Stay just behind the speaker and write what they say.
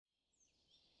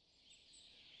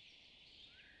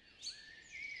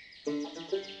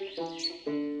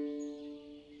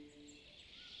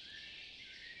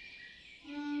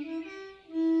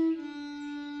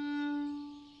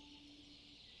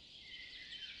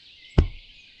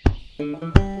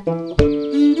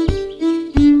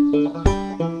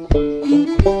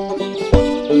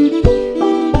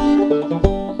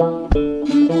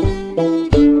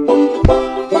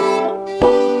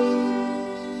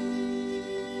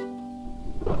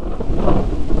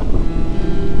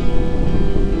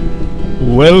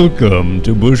Welcome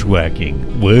to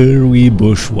Bushwhacking, where we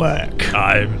bushwhack.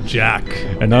 I'm Jack.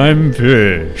 And I'm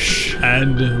Fish.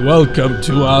 And welcome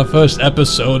to our first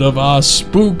episode of our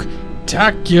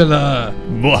Spooktacular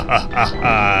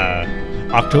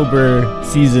October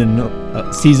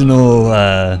seasonal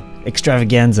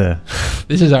extravaganza.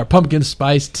 This is our pumpkin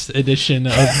spiced edition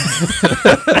of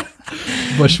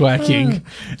Bushwhacking.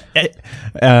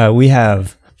 We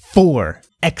have 4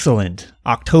 excellent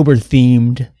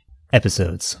October-themed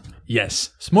episodes.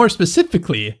 Yes, more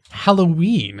specifically,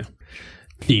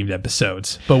 Halloween-themed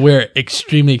episodes. But we're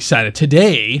extremely excited.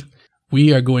 Today,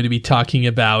 we are going to be talking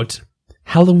about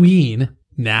Halloween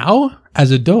now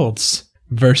as adults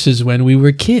versus when we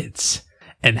were kids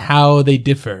and how they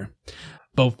differ.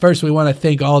 But first, we want to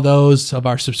thank all those of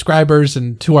our subscribers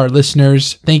and to our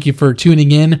listeners. Thank you for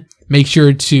tuning in. Make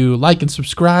sure to like and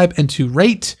subscribe and to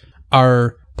rate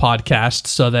our podcast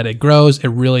so that it grows. It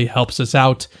really helps us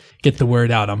out. Get the word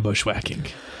out on bushwhacking.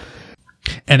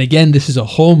 And again, this is a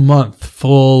whole month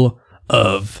full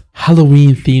of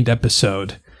Halloween-themed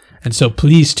episode. And so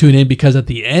please tune in because at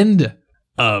the end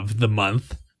of the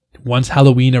month, once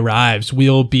Halloween arrives,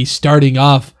 we'll be starting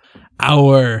off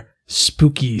our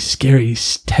spooky, scary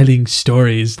telling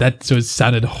stories. That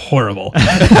sounded horrible.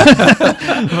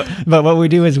 But what we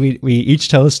do is we each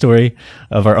tell a story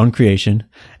of our own creation,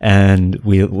 and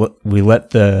we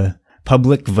let the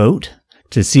public vote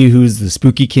to see who's the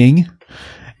spooky king,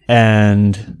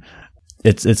 and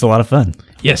it's a lot of fun.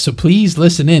 Yeah, so please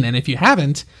listen in, and if you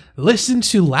haven't, listen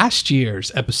to last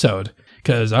year's episode,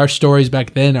 because our stories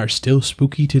back then are still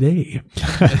spooky today.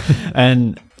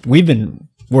 And we've been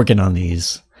working on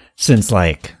these since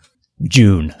like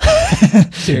June.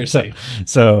 Seriously.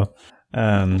 So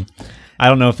I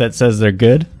don't know if that says they're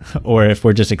good or if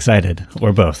we're just excited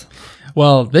or both.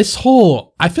 Well,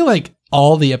 I feel like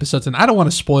all the episodes, and I don't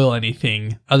want to spoil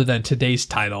anything other than today's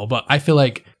title, but I feel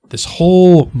like this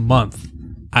whole month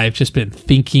I've just been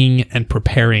thinking and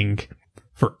preparing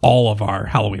for all of our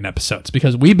Halloween episodes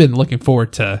because we've been looking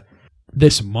forward to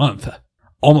this month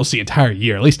almost the entire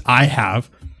year. At least I have,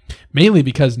 mainly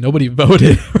because nobody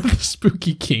voted for the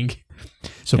Spooky King.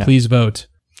 So Please vote.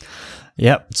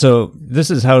 Yep. So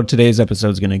this is how today's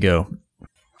episode is going to go.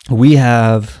 We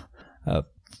have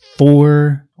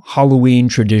 4 Halloween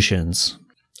traditions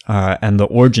and the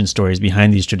origin stories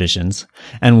behind these traditions,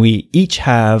 and we each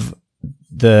have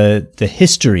the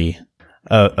history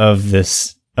of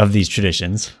these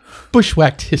traditions.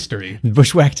 Bushwhacked history.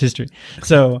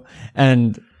 So,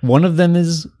 and one of them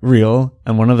is real,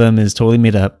 and one of them is totally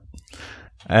made up.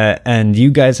 And you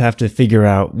guys have to figure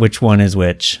out which one is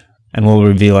which, and we'll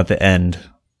reveal at the end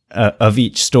of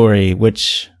each story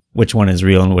which one is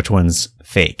real and which one's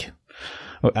fake.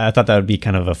 I thought that would be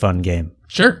kind of a fun game.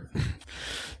 Sure.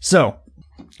 So,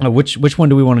 which one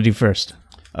do we want to do first?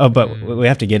 Oh, but we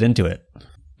have to get into it.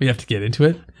 We have to get into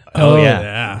it? Oh,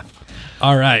 yeah.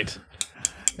 All right.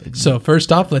 So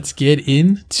first off, let's get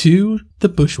into the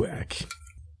bushwhack.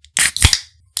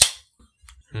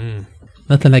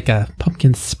 Nothing like a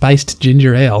pumpkin spiced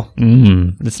ginger ale.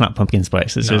 It's not pumpkin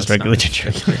spice. It's just regular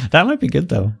ginger. That might be good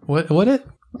though. What it?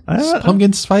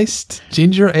 Pumpkin spiced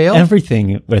ginger ale?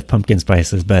 Everything with pumpkin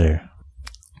spice is better.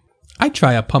 I'd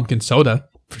try a pumpkin soda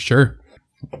for sure.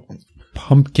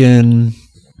 Pumpkin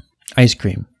ice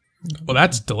cream. Well,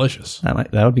 that's delicious.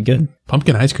 That would be good.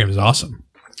 Pumpkin ice cream is awesome.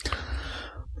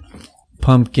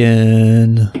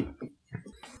 Pumpkin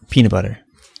peanut butter.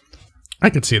 I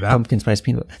could see that. Pumpkin spice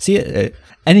peanut butter. See,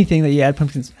 anything that you add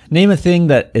pumpkins. Name a thing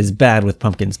that is bad with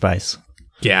pumpkin spice.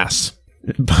 Gas.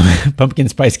 Pumpkin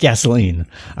spice gasoline.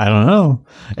 I don't know.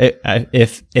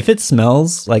 If it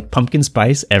smells like pumpkin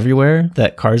spice everywhere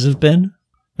that cars have been,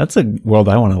 that's a world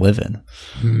I want to live in.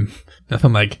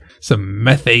 Nothing like some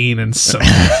methane and some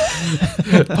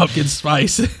pumpkin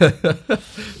spice.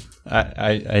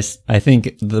 I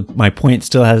think my point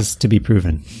still has to be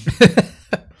proven.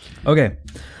 Okay.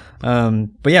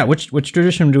 But yeah, which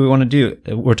tradition do we want to do?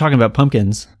 We're talking about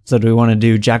pumpkins, so do we want to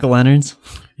do jack-o'-lanterns?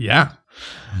 Yeah.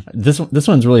 This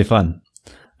one's really fun.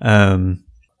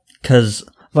 'Cause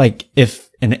like if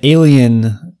an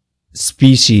alien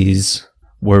species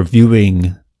were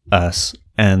viewing us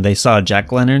and they saw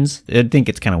jack-o'-lanterns, they'd think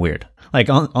it's kind of weird. Like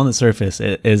on the surface,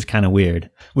 it is kind of weird,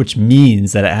 which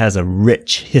means that it has a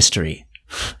rich history,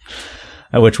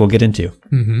 which we'll get into.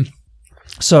 Mm-hmm.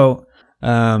 So,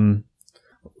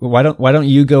 why don't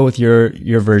you go with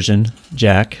your version,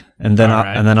 Jack, and then All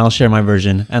right. and then I'll share my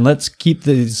version, and let's keep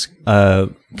these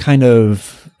kind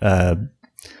of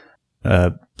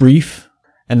brief,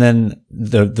 and then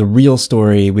the real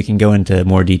story we can go into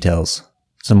more details,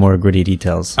 some more gritty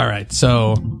details. All right.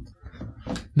 So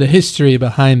the history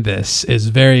behind this is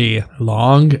very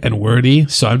long and wordy,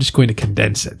 so I'm just going to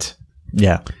condense it.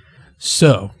 Yeah.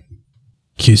 So,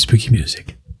 cue spooky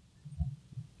music.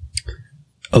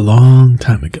 A long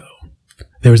time ago,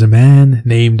 there was a man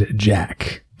named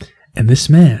Jack, and this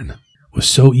man was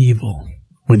so evil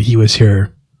when he was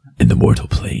here in the mortal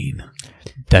plane.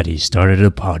 That he started a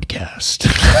podcast.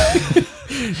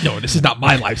 No, this is not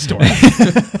my life story.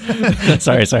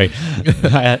 sorry.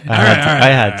 I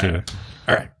had to.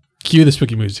 All right, cue the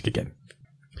spooky music again.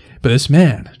 But this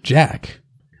man, Jack,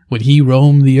 when he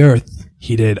roamed the earth,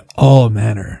 he did all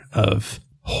manner of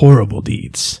horrible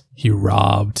deeds. He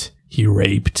robbed, he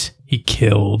raped, he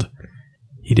killed.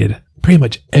 He did pretty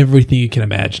much everything you can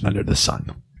imagine under the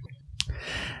sun.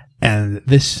 And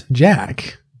this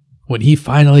Jack, when he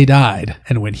finally died,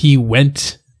 and when he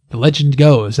went, the legend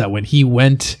goes that when he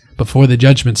went before the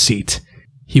judgment seat,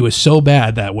 he was so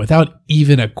bad that without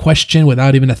even a question,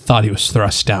 without even a thought, he was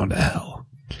thrust down to hell.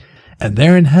 And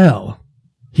there in hell,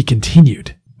 he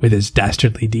continued with his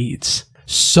dastardly deeds.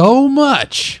 So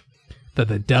much that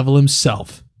the devil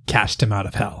himself cast him out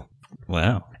of hell.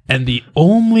 Wow. And the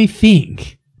only thing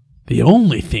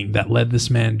that led this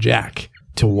man Jack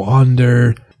to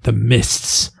wander the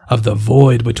mists of the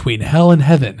void between hell and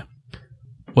heaven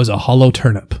was a hollow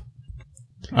turnip.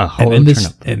 A hollow turnip.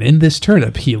 turnip. And in this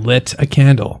turnip, he lit a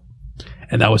candle.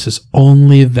 And that was his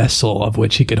only vessel of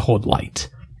which he could hold light.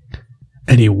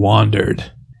 And he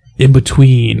wandered in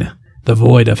between the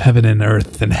void of heaven and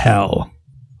earth and hell,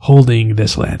 holding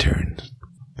this lantern.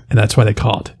 And that's why they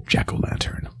call it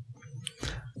Jack-o'-lantern.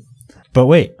 But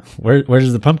wait, where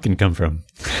does the pumpkin come from?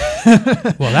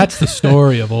 Well, that's the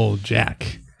story of old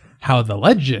Jack. How the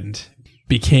legend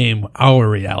became our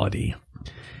reality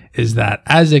is that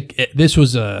this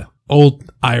was a old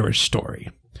Irish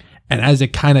story. And as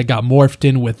it kind of got morphed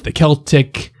in with the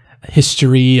Celtic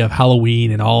history of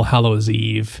Halloween and All Hallows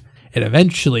Eve, it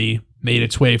eventually made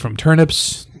its way from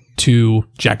turnips to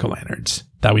jack-o'-lanterns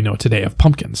that we know today of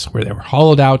pumpkins, where they were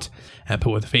hollowed out and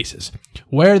put with faces.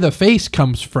 Where the face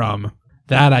comes from,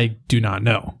 that I do not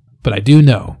know. But I do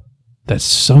know that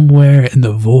somewhere in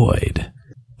the void,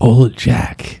 old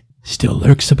Jack still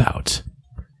lurks about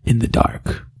in the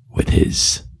dark with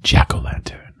his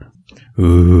jack-o'-lantern.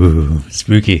 Ooh,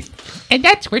 spooky. And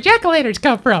that's where jack-o'-lanterns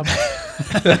come from.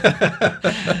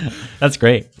 That's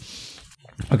great.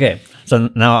 Okay, so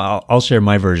now I'll share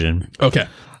my version, Okay.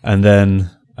 and then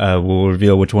we'll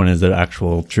reveal which one is the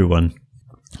actual true one.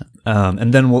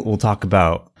 And then we'll talk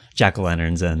about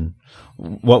jack-o'-lanterns and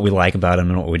what we like about them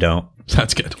and what we don't.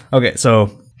 Sounds good. Okay,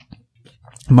 so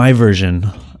my version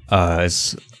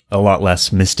is a lot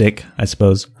less mystic, I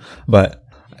suppose, but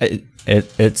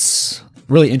it's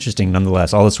really interesting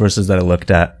nonetheless. All the sources that I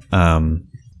looked at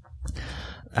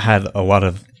had a lot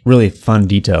of really fun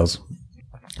details.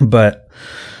 But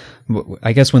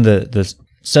I guess when the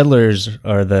settlers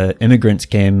or the immigrants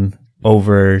came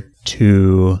over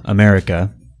to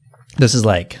America, this is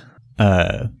like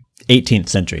 18th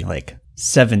century, like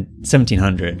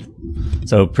 1700,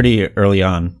 so pretty early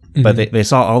on. Mm-hmm. But they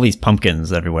saw all these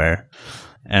pumpkins everywhere,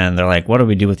 and they're like, what do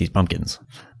we do with these pumpkins?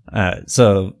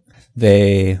 So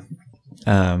they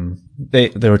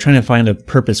were trying to find a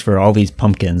purpose for all these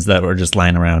pumpkins that were just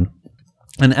lying around.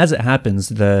 And as it happens,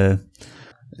 the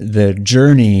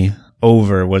journey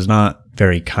over was not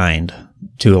very kind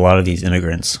to a lot of these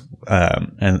immigrants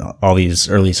and all these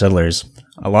early settlers.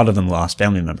 A lot of them lost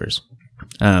family members.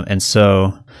 And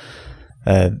so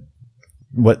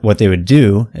what they would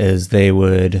do is they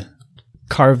would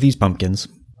carve these pumpkins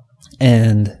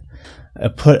and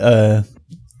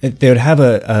they would have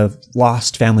a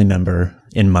lost family member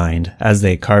in mind as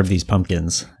they carved these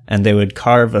pumpkins, and they would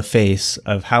carve a face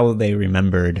of how they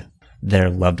remembered their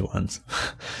loved ones.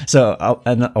 So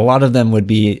and a lot of them would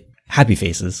be happy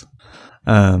faces,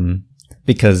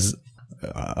 because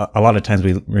a lot of times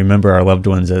we remember our loved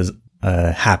ones as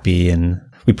happy, and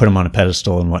we put them on a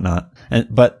pedestal and whatnot.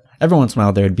 But every once in a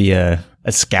while there would be a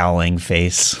scowling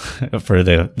face for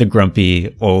the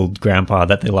grumpy old grandpa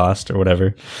that they lost or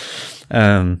whatever.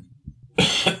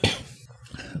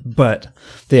 But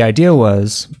the idea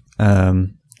was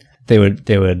they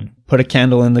would put a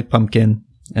candle in the pumpkin,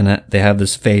 and they have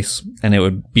this face, and it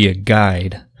would be a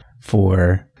guide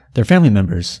for their family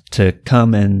members to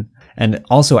come and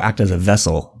also act as a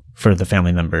vessel for the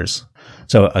family members.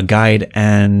 So a guide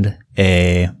and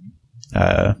a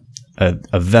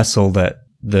vessel that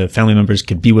the family members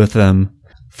could be with them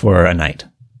for a night.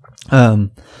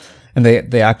 And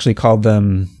they actually called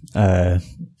them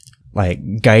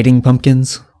like guiding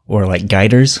pumpkins, or like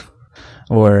guiders,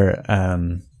 or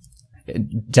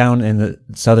down in the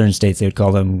southern states they would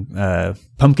call them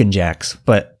pumpkin jacks.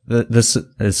 But this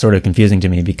is sort of confusing to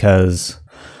me because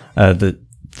the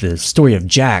story of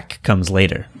Jack comes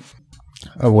later,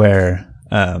 where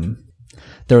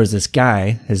there was this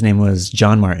guy. His name was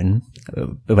John Martin,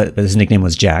 but his nickname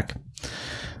was Jack,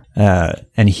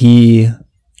 and he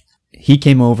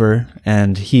came over,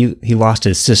 and he lost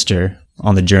his sister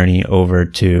on the journey over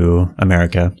to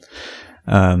America.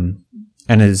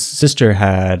 And his sister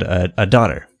had a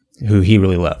daughter who he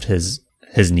really loved, his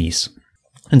niece.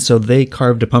 And so they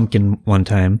carved a pumpkin one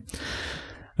time,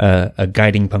 a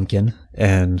guiding pumpkin,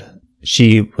 and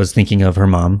she was thinking of her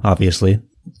mom, obviously,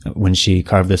 when she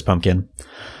carved this pumpkin.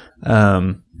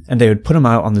 And they would put them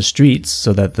out on the streets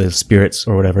so that the spirits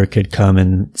or whatever could come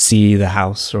and see the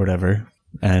house or whatever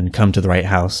and come to the right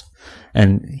house.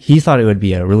 And he thought it would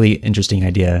be a really interesting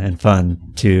idea and fun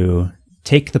to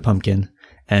take the pumpkin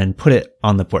and put it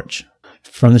on the porch,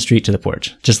 from the street to the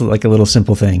porch, just like a little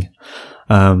simple thing.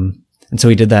 And so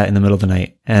he did that in the middle of the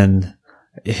night, and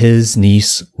his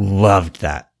niece loved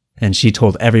that. And she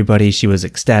told everybody she was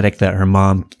ecstatic that her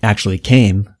mom actually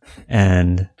came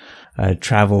and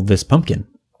traveled this pumpkin.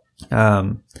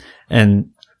 And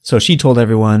so she told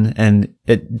everyone, and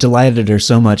it delighted her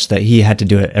so much that he had to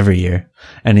do it every year.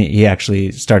 And he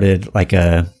actually started like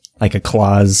a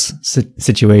clause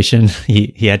situation.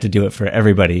 He had to do it for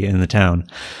everybody in the town.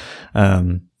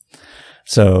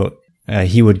 So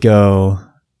he would go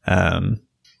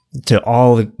to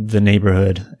all the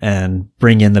neighborhood and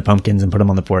bring in the pumpkins and put them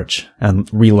on the porch and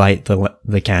relight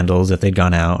the candles if they'd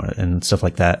gone out and stuff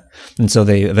like that. And so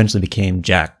they eventually became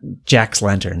Jack's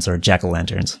lanterns, or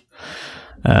jack-o'-lanterns.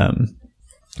 And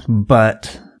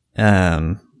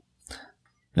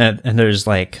there's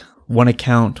like one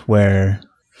account where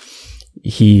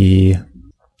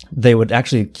they would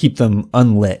actually keep them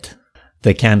unlit,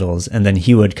 the candles, and then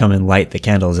he would come and light the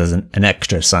candles as an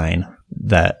extra sign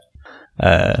that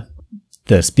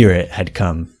the spirit had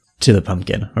come to the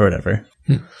pumpkin or whatever.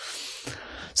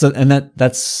 So, and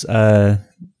that's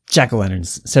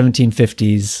jack-o'-lanterns,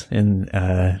 1750s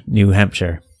in New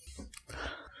Hampshire.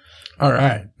 All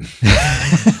right.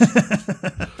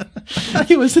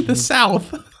 He was in the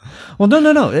South. Well,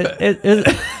 no.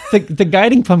 The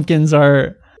guiding pumpkins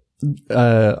are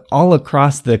all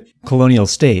across the colonial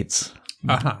states.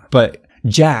 Uh-huh. But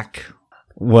Jack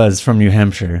was from New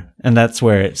Hampshire, and that's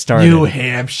where it started. New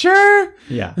Hampshire?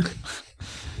 Yeah.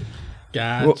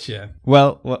 Gotcha.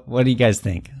 Well, what do you guys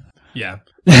think? Yeah.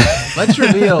 Let's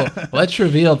reveal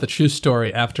the true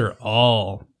story after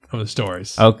all of the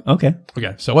stories. Oh, okay.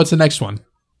 Okay, so what's the next one?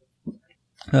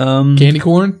 Candy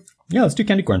corn? Yeah, let's do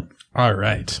candy corn. All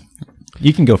right.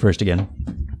 You can go first again.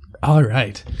 All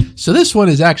right. So this one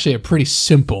is actually a pretty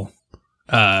simple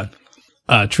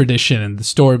tradition, and the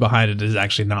story behind it is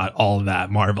actually not all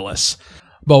that marvelous.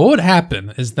 But what would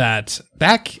happen is that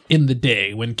back in the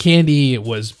day when candy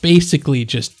was basically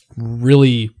just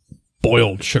really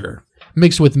boiled sugar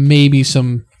mixed with maybe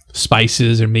some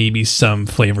spices or maybe some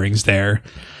flavorings there.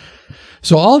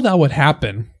 So all that would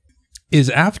happen is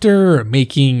after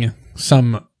making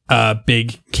some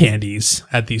big candies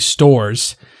at these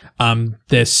stores,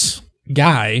 this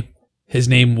guy, his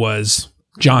name was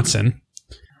Johnson,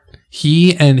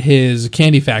 he and his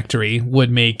candy factory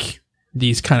would make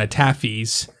these kind of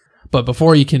taffies. But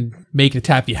before you can make the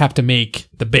taffy, you have to make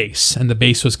the base. And the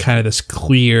base was kind of this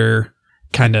clear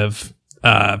kind of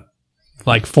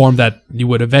like form that you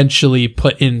would eventually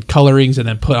put in colorings and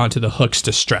then put onto the hooks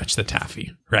to stretch the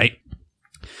taffy, right?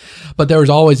 But there was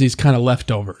always these kind of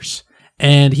leftovers.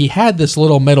 And he had this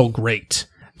little metal grate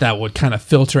that would kind of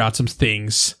filter out some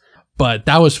things. But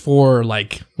that was for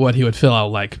like what he would fill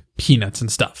out like peanuts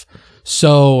and stuff.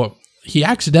 So he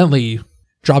accidentally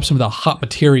dropped some of the hot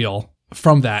material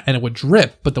from that and it would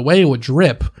drip. But the way it would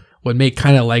drip would make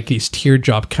kind of like these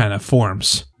teardrop kind of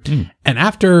forms. And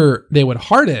after they would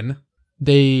harden,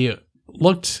 they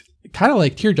looked kind of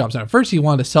like teardrops. And at first he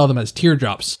wanted to sell them as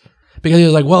teardrops because he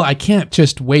was like, well, I can't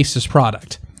just waste this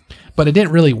product. But it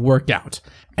didn't really work out.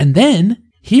 And then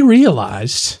he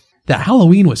realized that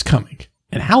Halloween was coming.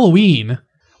 And Halloween,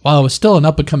 while it was still an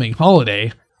up-and-coming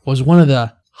holiday, was one of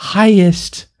the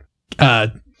highest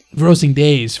grossing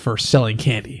days for selling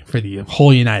candy for the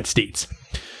whole United States.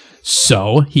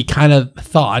 So he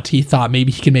thought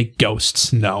maybe he can make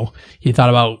ghosts. No. He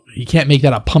can't make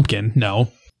that a pumpkin.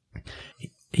 No.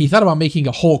 He thought about making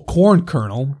a whole corn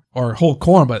kernel or whole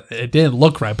corn, but it didn't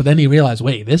look right. But then he realized,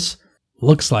 wait, this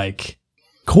looks like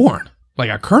corn, like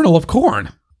a kernel of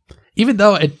corn. Even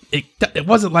though it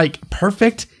wasn't like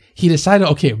perfect, he decided,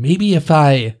 okay, maybe if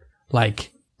I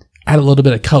like add a little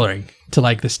bit of coloring to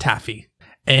like this taffy.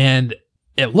 And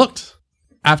it looked,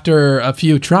 after a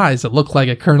few tries, it looked like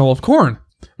a kernel of corn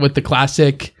with the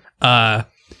classic, it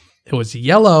was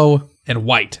yellow and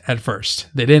white at first.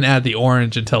 They didn't add the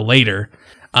orange until later.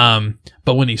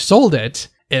 But when he sold it,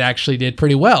 it actually did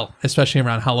pretty well, especially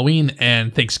around Halloween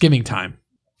and Thanksgiving time.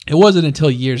 It wasn't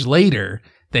until years later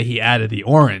that he added the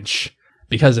orange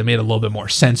because it made a little bit more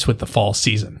sense with the fall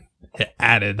season. It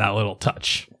added that little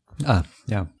touch. Yeah.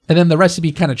 And then the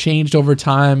recipe kind of changed over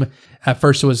time. At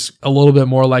first, it was a little bit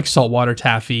more like saltwater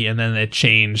taffy, and then it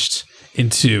changed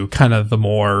into kind of the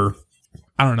more,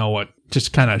 I don't know what,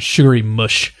 just kind of sugary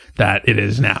mush that it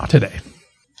is now today.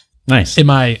 Nice. In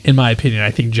my opinion,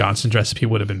 I think Johnson's recipe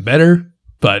would have been better,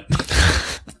 but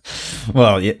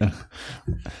well, yeah.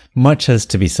 Much has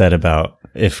to be said about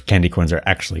if candy corns are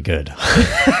actually good.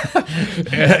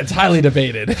 It's highly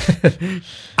debated.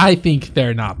 I think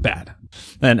they're not bad.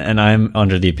 And I'm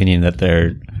under the opinion that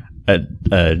they're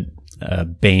a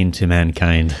bane to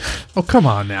mankind. Oh, come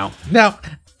on now. Now,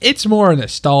 it's more a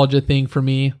nostalgia thing for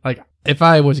me. Like, if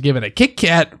I was given a Kit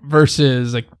Kat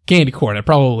versus a candy corn, I'd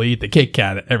probably eat the Kit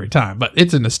Kat every time. But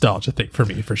it's a nostalgia thing for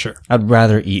me, for sure. I'd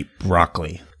rather eat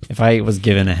broccoli. If I was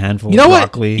given a handful of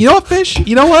broccoli... You know what, Fish?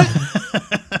 You know what?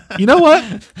 You know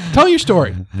what? Tell your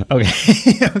story. Okay.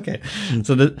 Okay.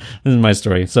 So this is my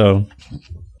story. So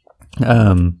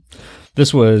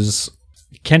this was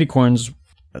candy corns.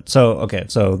 So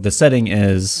the setting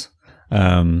is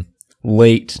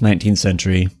late 19th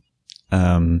century,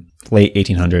 late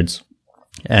 1800s,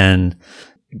 and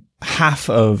half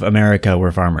of America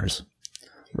were farmers,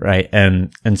 right?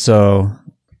 And so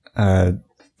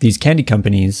these candy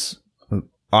companies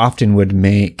often would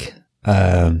make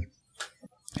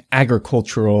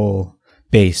agricultural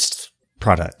based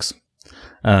products.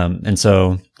 And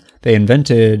so they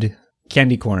invented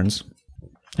candy corns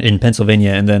in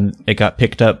Pennsylvania, and then it got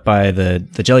picked up by the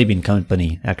Jelly Bean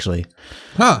Company, actually.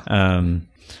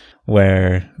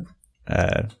 Where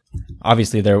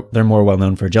obviously they're more well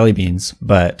known for jelly beans,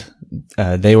 but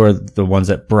they were the ones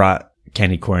that brought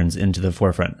candy corns into the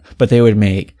forefront. But they would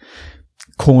make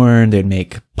corn, they'd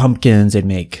make pumpkins, they'd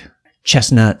make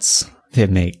chestnuts,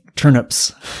 they'd make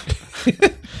turnips,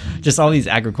 just all these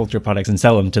agriculture products, and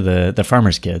sell them to the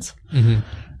farmers' kids.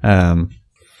 Mm-hmm.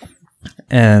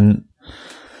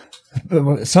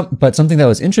 But something that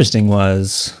was interesting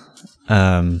was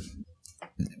back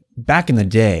in the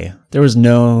day, there was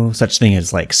no such thing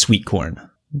as like sweet corn.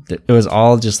 It was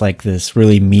all just like this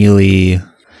really mealy,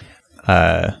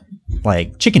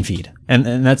 like chicken feed.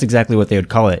 And that's exactly what they would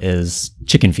call it, is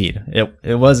chicken feed.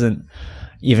 It wasn't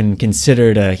even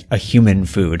considered a human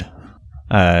food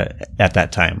at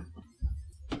that time.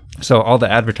 So all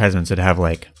the advertisements would have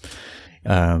like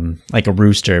a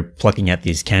rooster plucking at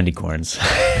these candy corns.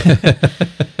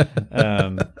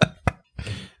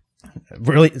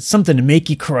 Really something to make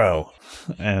you crow.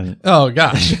 And oh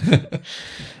gosh.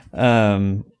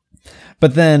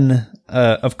 But then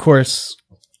of course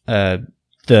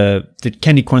the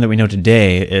candy corn that we know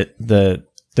today, the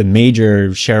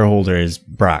major shareholder is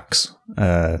Brock's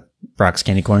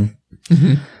candy corn.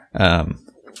 Mm-hmm.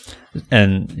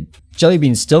 And Jelly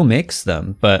Bean still makes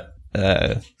them, but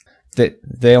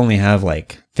they only have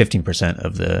like 15%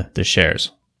 of the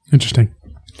shares. Interesting.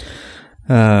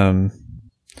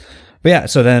 But yeah,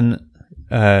 so then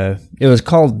it was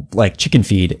called like chicken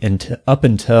feed, and up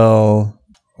until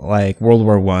like World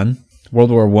War I. World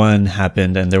War I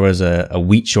happened, and there was a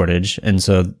wheat shortage, and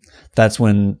so that's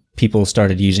when people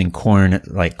started using corn,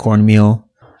 like cornmeal,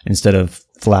 instead of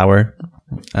flour,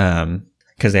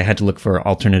 because they had to look for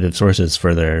alternative sources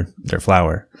for their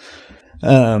flour.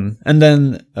 And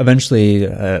then eventually,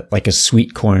 like a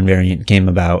sweet corn variant came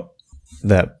about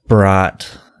that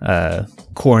brought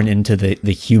corn into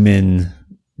the human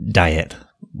diet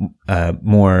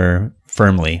more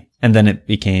firmly, and then it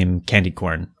became candy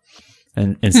corn,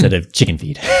 and instead of chicken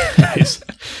feed. Nice.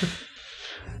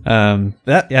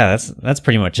 That's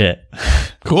pretty much it.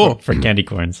 Cool for candy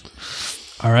corns.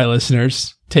 All right,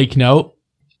 listeners, take note,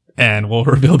 and we'll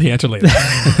reveal the answer later.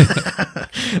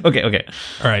 Okay.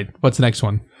 All right, what's the next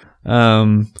one?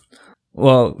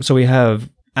 Well, so we have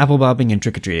apple bobbing and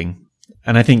trick or treating,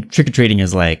 and I think trick or treating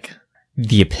is like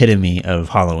the epitome of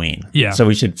Halloween. Yeah. So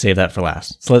we should save that for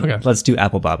last. So let's do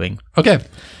apple bobbing. Okay.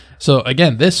 So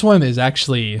again, this one is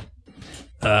actually,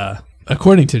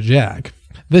 according to Jack,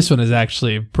 this one is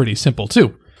actually pretty simple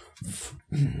too.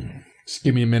 Just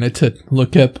give me a minute to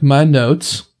look up my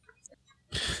notes.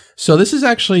 So this is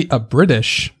actually a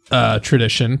British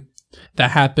tradition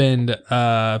that happened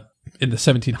in the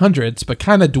 1700s, but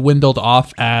kind of dwindled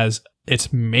off as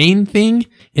its main thing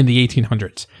in the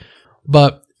 1800s.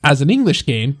 But as an English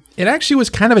game, it actually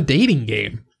was kind of a dating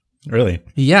game. Really?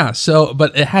 Yeah. So,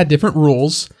 but it had different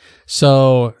rules.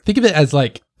 So think of it as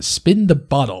like spin the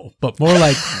bottle, but more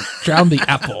like drown the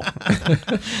apple.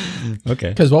 Okay.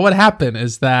 Because what would happen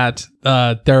is that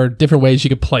there are different ways you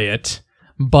could play it,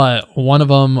 but one of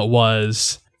them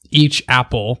was each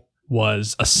apple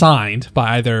was assigned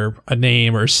by either a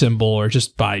name or a symbol or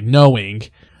just by knowing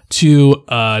to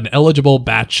an eligible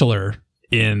bachelor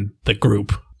in the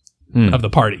group of the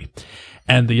party.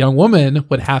 And the young woman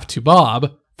would have to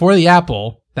bob for the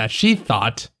apple that she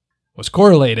thought was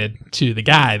correlated to the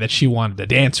guy that she wanted to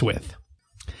dance with.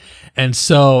 And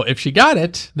so if she got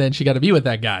it, then she got to be with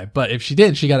that guy. But if she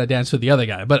didn't, she got to dance with the other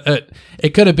guy. But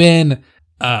it could have been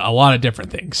a lot of different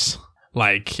things.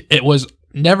 Like, it was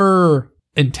never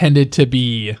intended to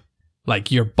be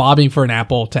like you're bobbing for an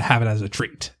apple to have it as a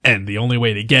treat. And the only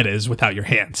way to get it is without your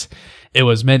hands. It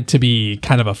was meant to be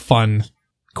kind of a fun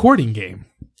courting game.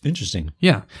 Interesting.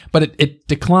 Yeah, but it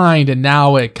declined, and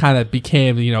now it kind of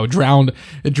became, drown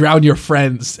your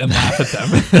friends and laugh at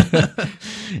them.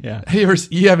 Yeah.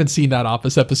 You haven't seen that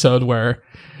Office episode where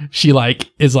she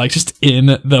is just in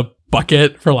the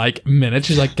bucket for like minutes.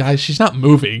 She's like, guys, she's not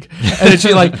moving, and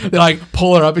then they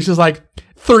pull her up, and she's like,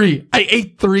 3. I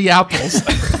ate 3 apples.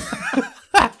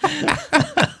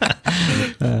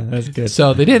 That's good.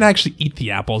 So they didn't actually eat the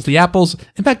apples.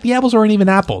 In fact, the apples weren't even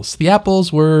apples. The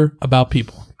apples were about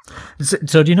people.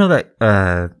 So do you know that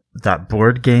that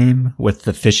board game with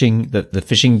the fishing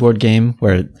board game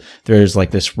where there's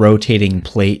like this rotating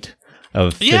plate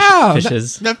of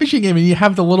fishes? That fishing game, and you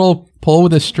have the little pole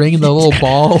with a string and the little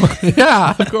ball.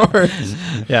 Yeah, of course.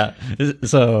 Yeah.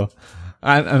 So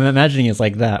I'm imagining it's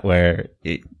like that where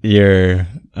you're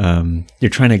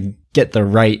trying to get the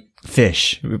right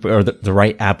fish or the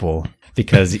right apple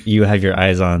because you have your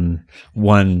eyes on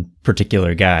one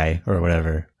particular guy or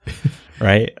whatever.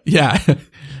 Right? Yeah.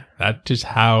 That is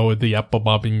how the apple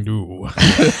bobbing do. Well,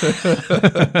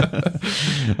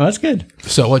 that's good.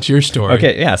 So what's your story?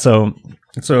 Okay, yeah. So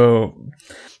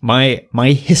my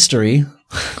history.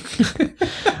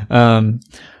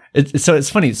 It's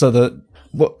funny. So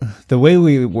the way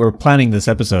we were planning this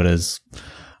episode is,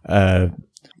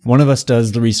 one of us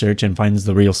does the research and finds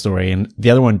the real story, and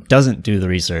the other one doesn't do the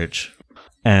research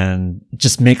and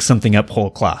just makes something up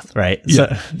whole cloth, right?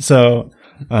 Yeah.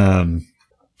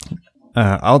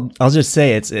 I'll just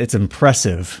say it's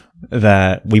impressive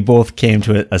that we both came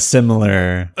to a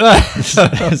similar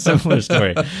similar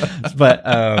story, but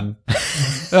oh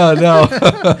no.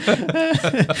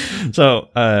 So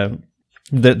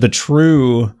the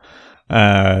true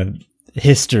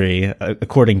history,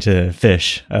 according to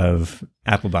Fish, of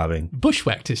apple bobbing,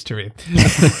 bushwhacked history.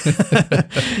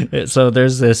 So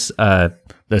there's this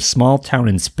small town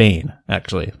in Spain,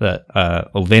 actually, that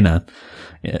Ovena,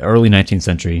 early 19th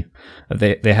century.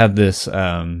 They had this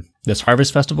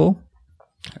harvest festival,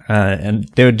 and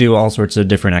they would do all sorts of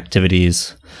different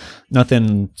activities.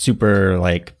 Nothing super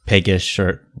like paganish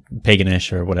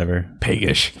or whatever.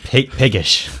 Paggish.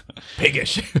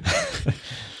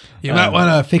 You might want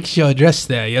to fix your dress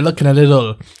there. You're looking a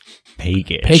little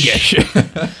paggish.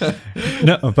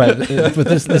 No, but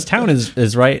this town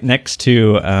is right next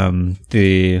to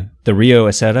the Rio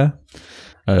Esera,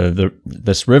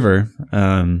 this river,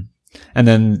 and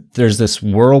then there's this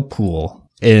whirlpool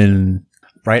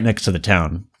right next to the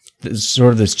town. It's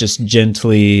sort of this just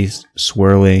gently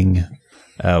swirling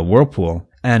whirlpool.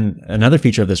 And another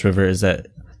feature of this river is that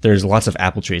there's lots of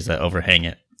apple trees that overhang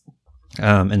it,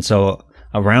 and so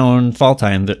around fall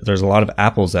time, there's a lot of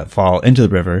apples that fall into the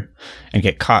river and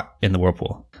get caught in the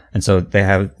whirlpool. And so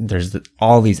there's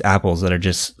all these apples that are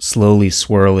just slowly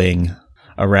swirling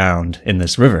around in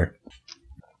this river.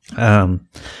 And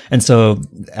so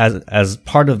as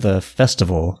part of the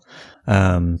festival,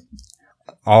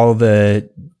 all the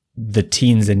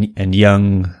teens and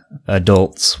young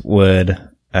adults would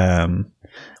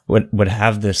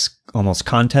have this almost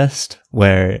contest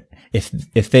where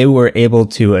if they were able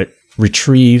to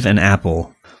retrieve an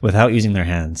apple without using their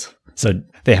hands. So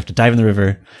they have to dive in the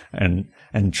river and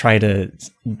try to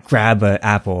grab an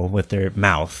apple with their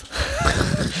mouth,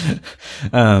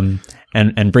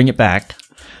 and bring it back.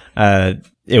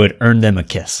 It would earn them a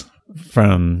kiss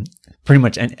from pretty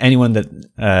much anyone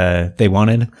that they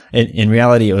wanted. In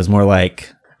reality, it was more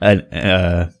like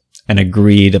a an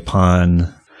agreed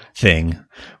upon thing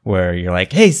where you're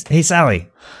like, hey Sally,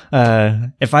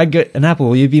 if I get an apple,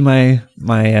 will you be my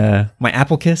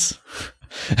apple kiss?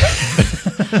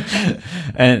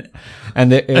 and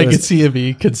I could see it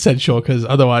be consensual, because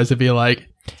otherwise it'd be like,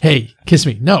 hey, kiss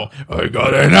me. No, I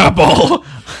got an apple.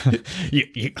 you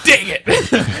dang it.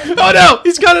 Oh no,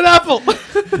 he's got an apple.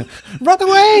 Run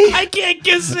away. I can't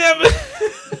kiss him.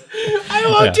 I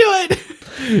won't do it.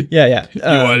 Yeah. You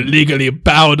are legally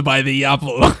bound by the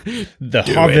apple. The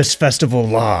Harvest Festival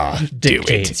law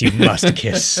dictates you must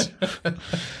kiss.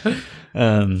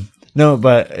 No,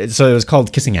 but so it was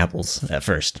called Kissing Apples at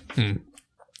first.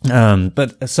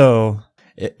 But so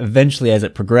eventually, as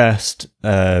it progressed,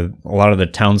 a lot of the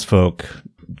townsfolk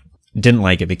didn't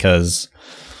like it because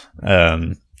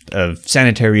of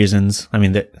sanitary reasons. I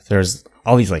mean, there's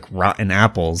all these like rotten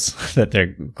apples that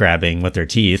they're grabbing with their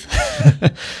teeth.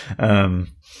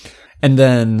 And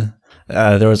then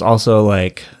there was also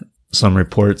like some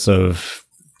reports of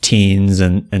teens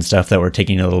and stuff that were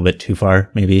taking it a little bit too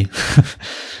far, maybe,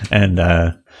 and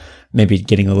maybe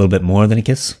getting a little bit more than a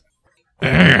kiss.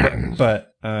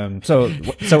 But so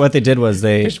what they did was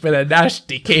there's been a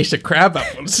nasty case of crab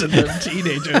apples in the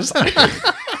teenagers.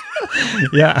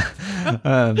 Yeah.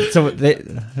 So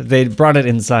they brought it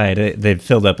inside. They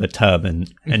filled up a tub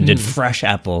and did fresh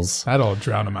apples. That'll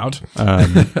drown them out.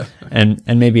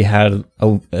 And maybe had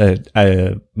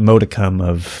a modicum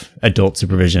of adult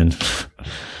supervision.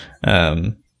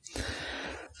 But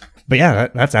yeah,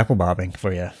 that's apple bobbing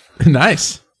for you.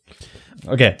 Nice.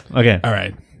 Okay. All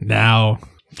right. Now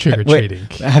trick-or-treating.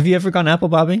 Wait, have you ever gone apple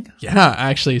bobbing? Yeah,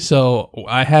 actually. So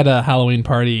I had a Halloween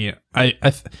party.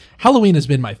 Halloween has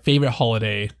been my favorite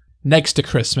holiday next to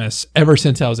Christmas ever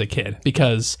since I was a kid,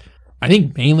 because I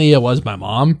think mainly it was my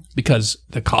mom, because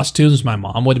the costumes my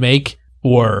mom would make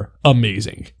were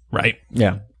amazing, right?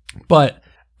 Yeah. But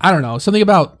I don't know, something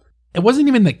about, it wasn't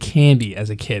even the candy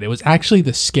as a kid. It was actually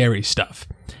the scary stuff.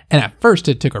 And at first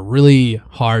it took a really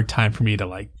hard time for me to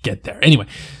like get there. Anyway,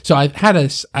 so I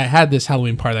had this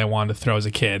Halloween party that I wanted to throw as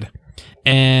a kid.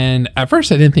 And at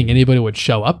first I didn't think anybody would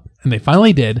show up, and they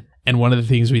finally did. And one of the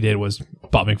things we did was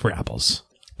bobbing for apples.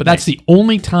 But that's the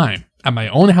only time at my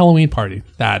own Halloween party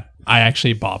that I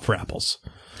actually bob for apples.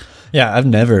 Yeah, I've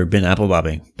never been apple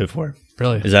bobbing before.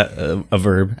 Really? Is that a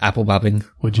verb, apple bobbing?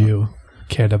 Would you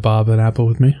care to bob an apple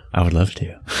with me? I would love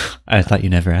to. I thought you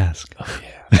never asked. Oh, yeah.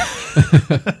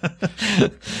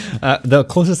 The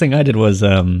closest thing I did was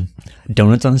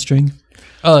donuts on a string.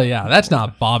 Oh, yeah. That's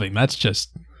not bobbing. That's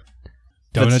just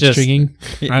donut stringing.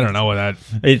 I don't know what that...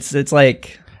 It's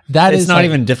like... That it's is not like,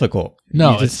 even difficult.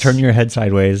 No, you just turn your head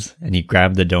sideways and you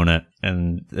grab the donut,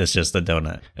 and it's just a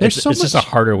donut. It's just a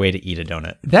harder way to eat a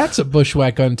donut. That's a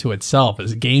bushwhack unto itself,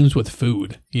 is games with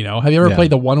food. You know, have you ever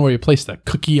played the one where you place the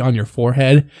cookie on your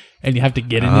forehead and you have to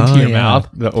get it into your mouth?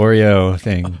 The Oreo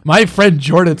thing. My friend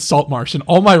Jordan Saltmarsh and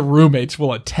all my roommates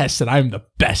will attest that I'm the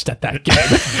best at that game.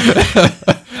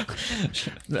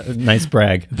 Nice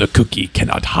brag. The cookie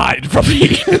cannot hide from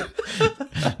me.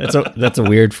 That's a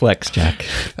weird flex, Jack.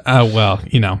 Well,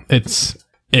 you know, it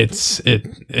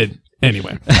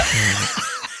anyway.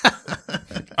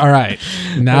 All right.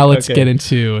 Now let's get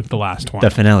into the last one. The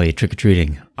finale,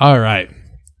 trick-or-treating. All right.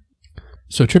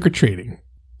 So trick-or-treating.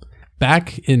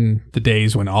 Back in the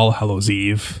days when All Hallows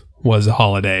Eve was a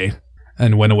holiday,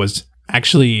 and when it was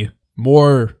actually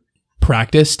more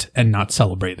practiced and not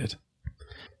celebrated,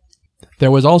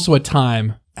 there was also a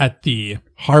time at the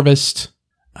Harvest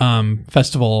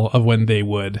Festival of when they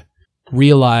would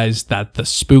realize that the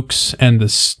spooks and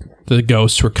the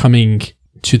ghosts were coming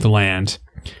to the land.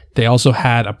 They also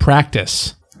had a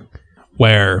practice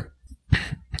where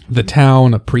the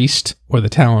town priest or the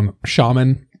town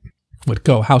shaman would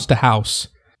go house to house,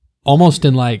 almost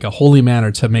in like a holy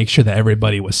manner, to make sure that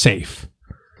everybody was safe.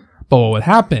 But what would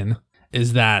happen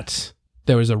is that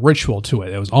there was a ritual to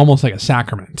it. It was almost like a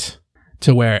sacrament,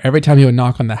 to where every time you would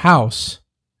knock on the house,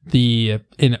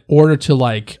 in order to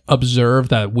like observe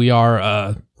that we are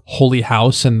a holy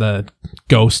house and the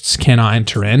ghosts cannot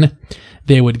enter in,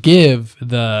 they would give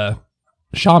the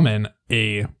shaman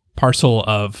a parcel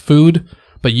of food,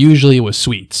 but usually it was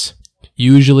sweets.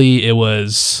 Usually it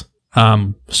was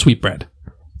sweetbread.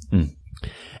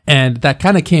 And that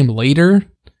kind of came later,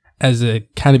 as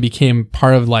it kind of became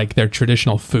part of like their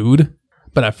traditional food.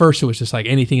 But at first it was just like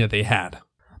anything that they had.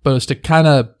 But it was to kind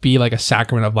of be like a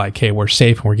sacrament of like, hey, we're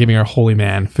safe and we're giving our holy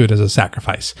man food as a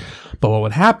sacrifice. But what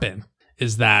would happen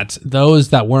is that those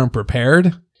that weren't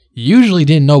prepared usually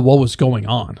didn't know what was going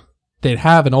on. They'd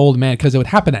have an old man, because it would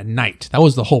happen at night. That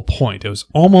was the whole point. It was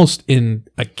almost in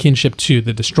a kinship to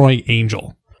the destroying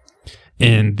angel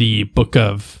in the book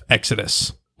of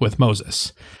Exodus, with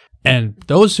Moses. And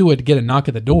those who would get a knock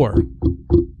at the door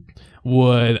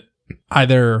would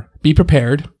either be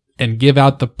prepared and give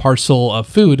out the parcel of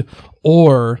food,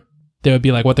 or they would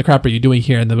be like, what the crap are you doing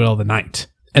here in the middle of the night?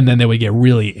 And then they would get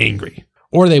really angry.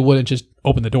 Or they wouldn't just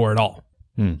open the door at all.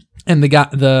 And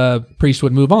the priest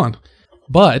would move on.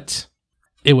 But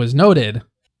it was noted,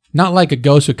 not like a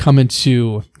ghost would come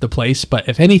into the place, but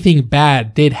if anything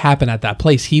bad did happen at that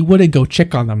place, he wouldn't go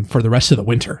check on them for the rest of the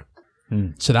winter.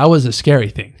 So that was a scary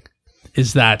thing,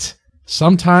 is that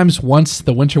sometimes once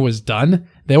the winter was done,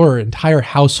 there were entire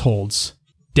households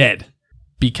dead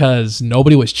because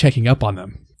nobody was checking up on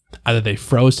them. Either they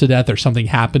froze to death or something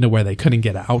happened to where they couldn't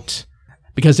get out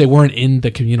because they weren't in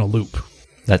the communal loop.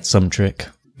 That's some trick.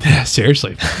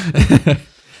 Seriously.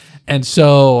 And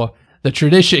so the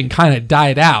tradition kind of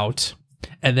died out.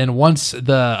 And then once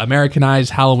the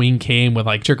Americanized Halloween came with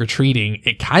like trick-or-treating,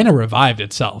 it kind of revived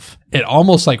itself. It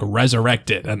almost like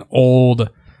resurrected an old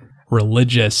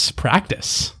religious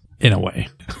practice in a way.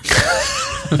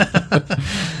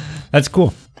 That's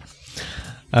cool.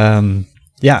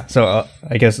 Yeah, so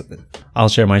I guess I'll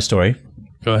share my story.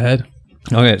 Go ahead.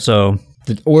 Okay, so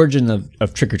the origin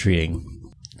of trick-or-treating.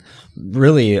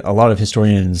 Really, a lot of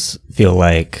historians feel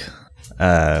like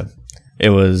it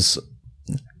was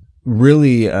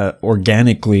really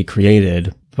organically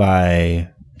created by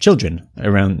children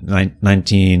around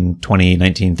 1920,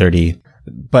 1930.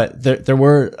 But there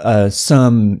were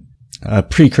some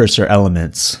precursor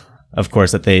elements, of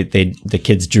course, that the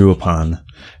kids drew upon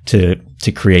to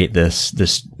create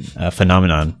this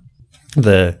phenomenon.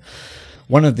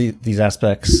 One of these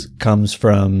aspects comes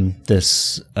from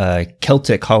this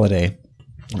Celtic holiday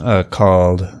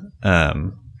called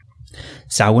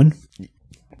Samhain.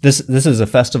 This is a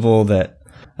festival that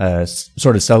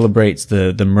sort of celebrates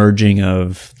the merging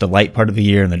of the light part of the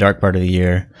year and the dark part of the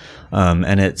year,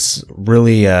 and it's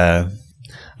really a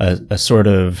sort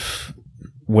of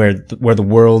where the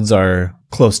worlds are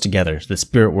close together. The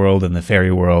spirit world and the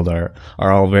fairy world are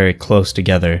all very close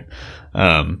together,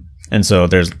 and so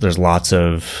there's lots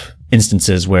of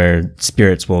instances where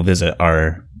spirits will visit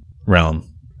our realm,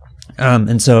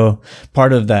 and so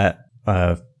part of that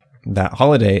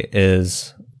holiday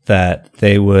is that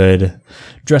they would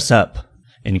dress up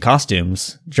in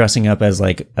costumes, dressing up as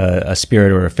like a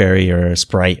spirit or a fairy or a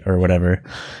sprite or whatever,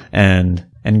 and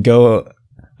go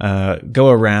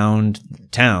around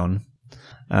town,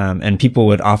 and people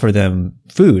would offer them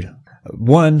food.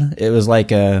 One, it was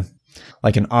like an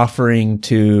offering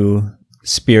to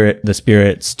the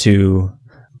spirits to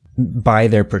buy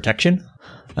their protection,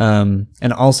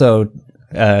 and also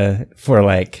for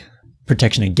like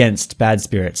protection against bad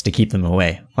spirits to keep them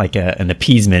away, like an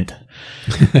appeasement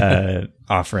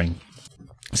offering.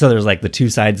 So there's like the two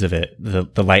sides of it,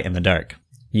 the light and the dark.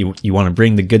 You want to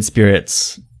bring the good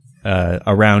spirits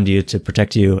around you to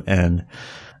protect you and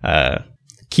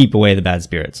keep away the bad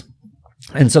spirits.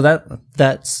 And so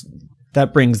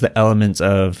that brings the elements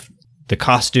of the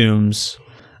costumes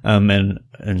and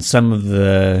some of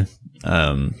the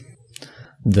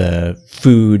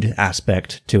food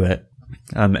aspect to it.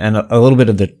 And a little bit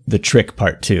of the trick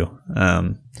part too,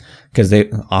 because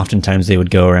oftentimes they would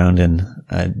go around and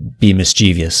be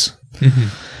mischievous.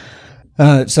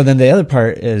 Mm-hmm. So then the other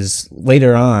part is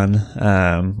later on,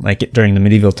 like during the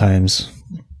medieval times,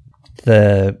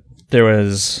 there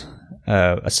was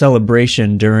a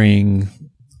celebration during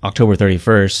October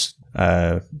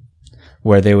 31st,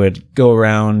 where they would go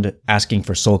around asking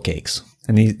for soul cakes,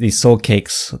 and these soul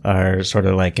cakes are sort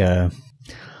of like a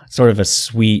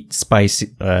sweet,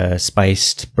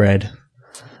 spiced bread.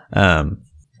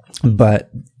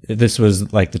 But this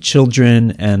was like the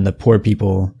children and the poor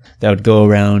people that would go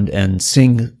around and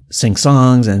sing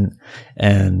songs and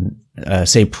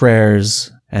say prayers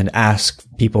and ask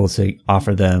people to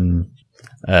offer them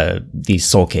these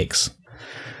soul cakes.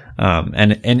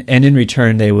 And in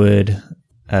return, they would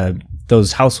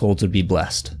those households would be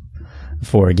blessed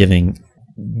for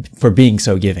being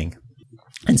so giving.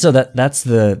 And so that's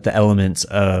the elements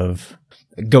of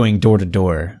going door to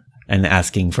door and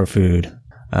asking for food,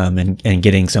 and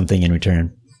getting something in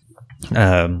return.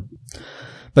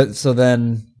 But so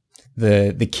then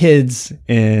the kids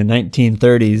in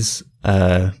 1930s,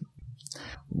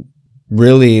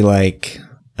 really like,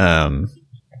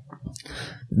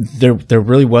 there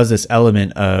really was this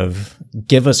element of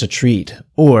give us a treat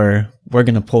or we're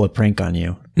going to pull a prank on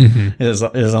you. Mm-hmm. It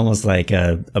was almost like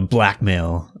a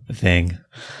blackmail thing.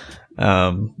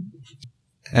 And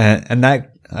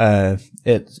that,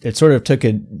 it sort of took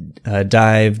a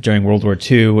dive during World War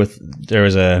II there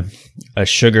was a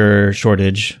sugar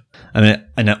shortage. I mean,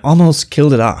 and it almost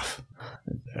killed it off.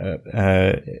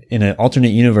 in an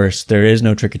alternate universe, there is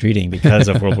no trick-or-treating because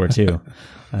of World War II,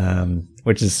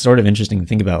 which is sort of interesting to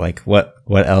think about. Like, what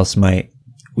else might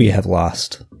we have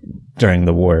lost during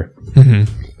the war?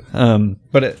 Mm-hmm.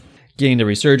 But it gained a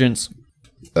resurgence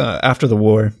after the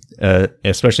war,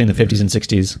 especially in the 50s and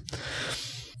 60s.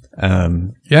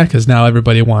 Yeah, because now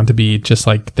everybody wanted to be just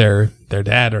like their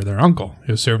dad or their uncle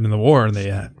who served in the war, and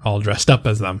they all dressed up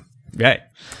as them. Right.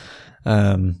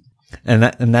 And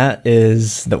that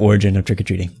is the origin of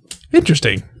trick-or-treating.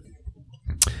 Interesting.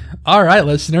 All right,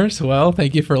 listeners. Well,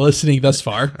 thank you for listening thus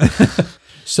far.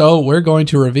 So we're going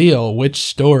to reveal which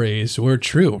stories were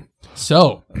true.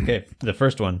 So, okay, the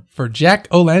first one. For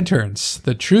Jack-o'-lanterns,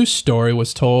 the true story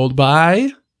was told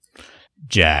by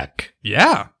Jack.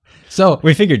 Yeah. So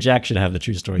we figured Jack should have the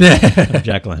true story of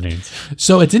Jack-o'-lanterns.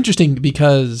 So it's interesting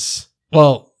because,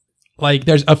 well, like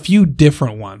there's a few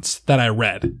different ones that I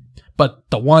read, but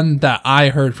the one that I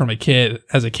heard from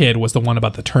as a kid was the one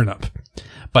about the turnip.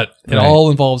 But it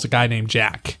all involves a guy named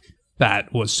Jack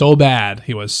that was so bad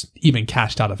he was even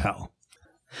cast out of hell.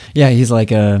 Yeah, he's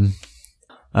like an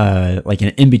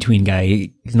in-between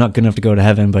guy. He's not good enough to go to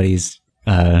heaven, but he's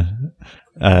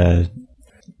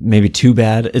maybe too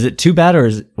bad. Is it too bad, or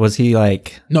was he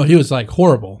like... No, he was like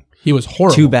horrible. He was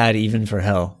horrible. Too bad even for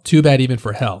hell. Too bad even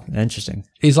for hell. Interesting.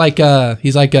 He's like Jack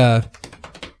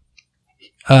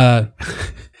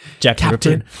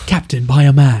Captain by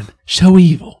a man so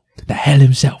evil that hell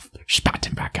himself spat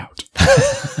him back out.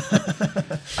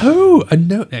 Oh,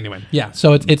 no. Anyway, yeah.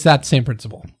 So it's that same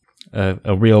principle.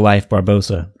 A real life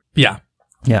Barbossa. Yeah.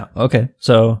 Yeah. Okay.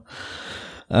 So,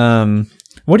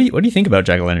 what do you think about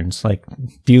jack-o'-lanterns? Like,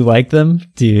 do you like them?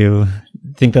 Do you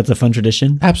think that's a fun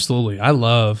tradition? Absolutely.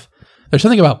 There's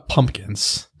something about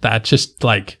pumpkins that just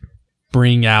like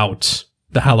bring out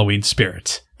the Halloween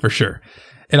spirit for sure.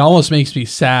 It almost makes me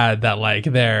sad that like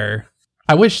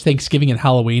I wish Thanksgiving and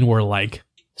Halloween were like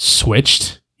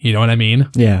switched. You know what I mean?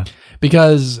 Yeah.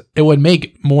 Because it would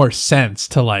make more sense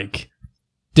to like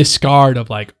discard of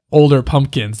like older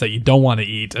pumpkins that you don't want to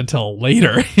eat until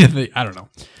later. I don't know.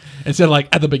 Instead of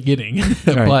like at the beginning.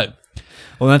 Right. But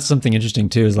well, that's something interesting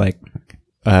too, is like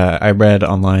I read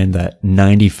online that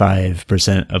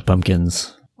 95% of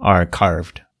pumpkins are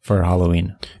carved for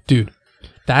Halloween. Dude,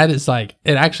 that is like,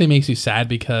 it actually makes you sad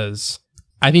because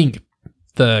I think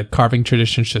the carving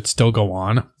tradition should still go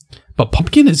on, but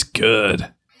pumpkin is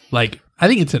good. Like, I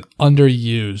think it's an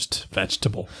underused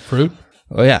vegetable. Fruit?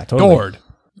 Oh yeah, totally.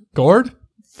 Gourd?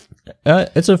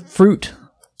 It's a fruit.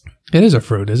 It is a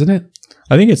fruit, isn't it?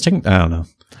 I think it's I don't know.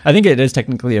 I think it is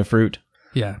technically a fruit.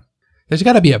 Yeah. There's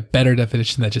got to be a better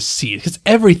definition than just seeds, because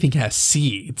everything has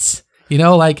seeds. You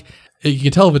know, like, you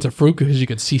can tell if it's a fruit because you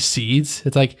can see seeds.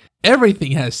 It's like,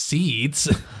 everything has seeds.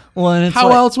 Well, and it's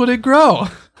how else would it grow?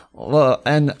 Well,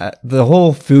 and the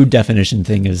whole food definition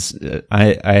thing is,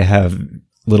 I have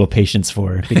little patience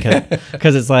for,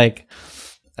 because it's like,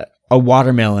 a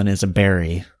watermelon is a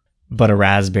berry, but a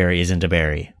raspberry isn't a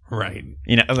berry. Right.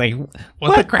 You know, like,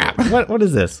 what the crap? What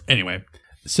is this? Anyway,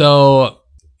 so,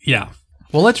 yeah.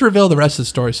 Well, let's reveal the rest of the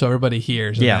story so everybody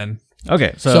hears. And then,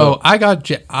 okay. So I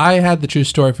had the true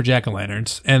story for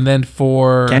jack-o'-lanterns, and then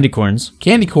for candy corns,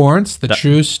 the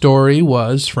true story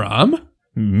was from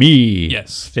me.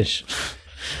 Yes, fish.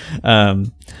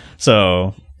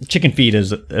 So chicken feet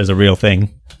is a real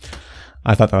thing.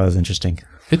 I thought that was interesting.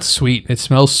 It's sweet. It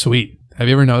smells sweet. Have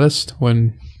you ever noticed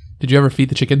did you ever feed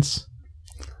the chickens?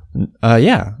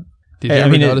 Yeah. Did you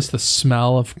ever notice the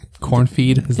smell of corn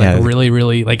feed is like really,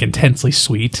 really like intensely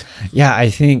sweet? Yeah, I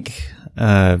think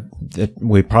that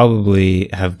we probably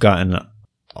have gotten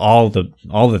all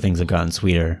the things have gotten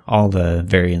sweeter. All the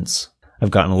variants have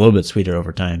gotten a little bit sweeter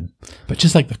over time. But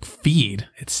just like the feed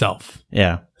itself.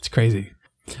 Yeah. It's crazy.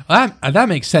 Well, that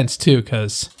makes sense too,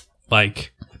 because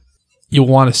like you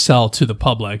want to sell to the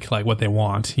public like what they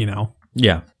want, you know?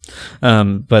 Yeah.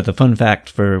 But the fun fact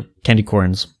for candy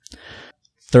corns,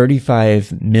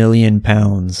 35 million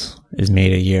pounds is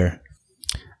made a year.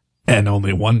 And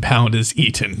only 1 pound is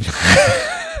eaten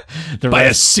by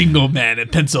a single man in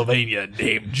Pennsylvania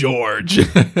named George.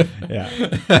 Yeah.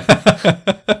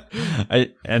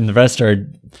 And the rest are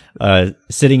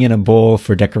sitting in a bowl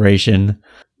for decoration,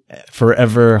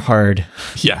 forever hard.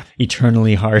 Yeah.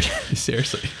 Eternally hard.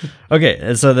 Seriously.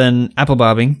 Okay, so then apple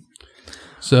bobbing.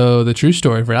 So the true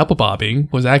story for apple bobbing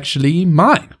was actually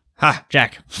mine. Ha,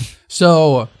 Jack.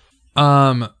 So,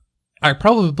 I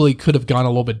probably could have gone a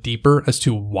little bit deeper as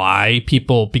to why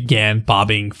people began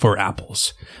bobbing for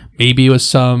apples. Maybe it was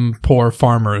some poor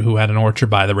farmer who had an orchard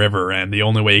by the river, and the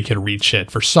only way he could reach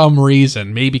it for some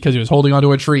reason, maybe because he was holding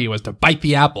onto a tree, was to bite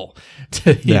the apple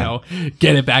to, you know,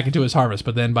 get it back into his harvest.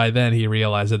 But then by then he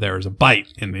realized that there was a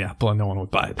bite in the apple and no one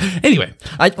would buy it. Anyway,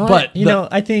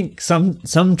 I think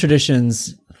some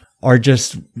traditions are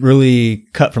just really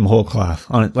cut from whole cloth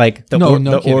on it, like the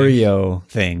Oreo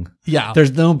thing. Yeah,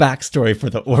 there's no backstory for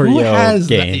the Oreo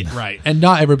game, right? And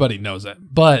not everybody knows it,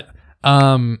 but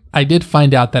I did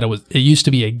find out that it used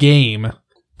to be a game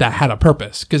that had a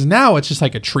purpose, because now it's just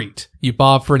like a treat. You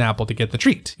bob for an apple to get the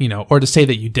treat, you know, or to say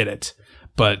that you did it.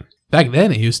 But back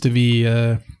then, it used to be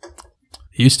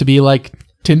like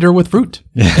Tinder with fruit.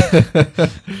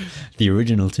 The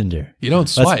original Tinder. You don't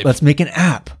swipe. Let's make an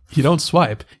app. You don't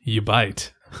swipe. You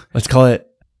bite. Let's call it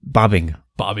bobbing.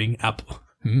 Bobbing apple.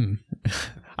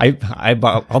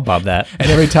 I'll bob that.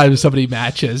 And every time somebody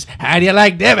matches, how do you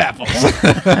like them apples?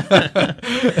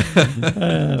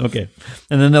 Okay.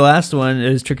 And then the last one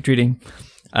is trick-or-treating.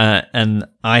 And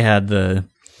I had the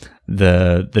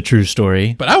true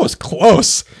story. But I was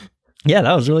close. Yeah,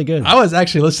 that was really good. I was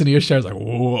actually listening to your show. I was like,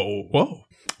 whoa.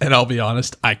 And I'll be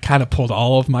honest, I kind of pulled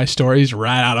all of my stories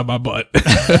right out of my butt.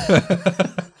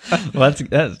 Well,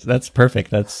 that's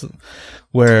perfect. That's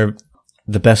where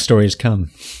the best stories come.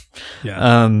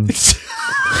 Yeah.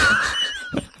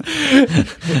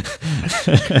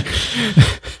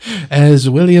 As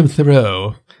William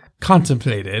Thoreau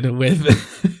contemplated with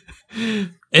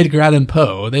Edgar Allan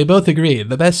Poe, they both agreed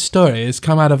the best stories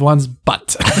come out of one's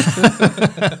butt.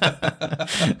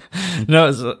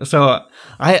 No, so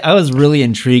I was really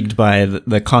intrigued by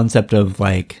the concept of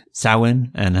like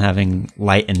Samhain and having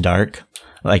light and dark,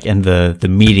 like, and the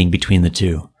meeting between the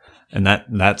two, and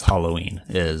that's Halloween,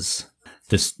 is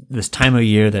this time of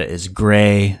year that is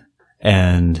gray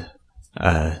and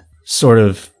sort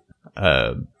of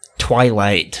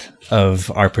twilight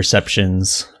of our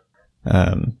perceptions,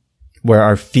 where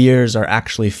our fears are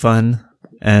actually fun,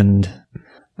 and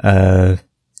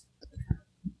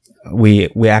we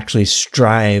actually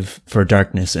strive for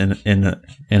darkness in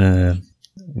a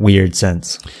weird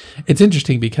sense. It's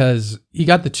interesting because you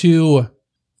got the two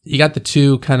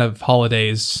kind of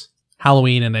holidays,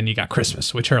 Halloween, and then you got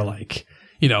Christmas, which are like,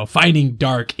 you know, finding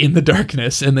dark in the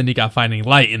darkness, and then you got finding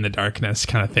light in the darkness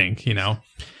kind of thing, you know.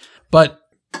 But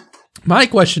my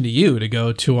question to you, to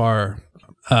go to our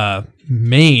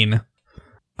main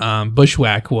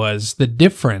bushwhack, was the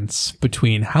difference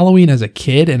between Halloween as a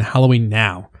kid and Halloween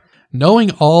now.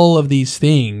 Knowing all of these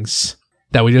things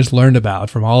that we just learned about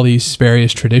from all these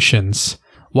various traditions,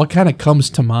 what kind of comes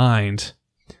to mind,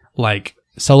 like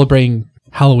celebrating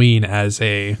Halloween as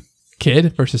a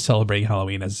kid versus celebrating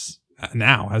Halloween as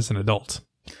now as an adult?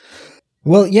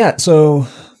 Well, yeah. So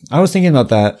I was thinking about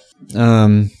that,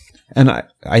 and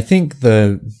I think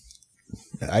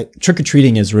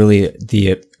trick-or-treating is really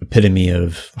the epitome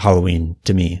of Halloween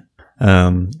to me.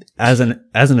 As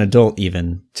an adult,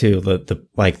 even too,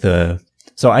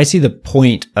 so I see the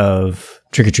point of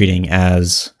trick-or-treating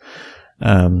as,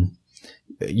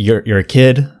 you're a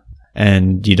kid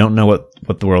and you don't know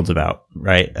what the world's about,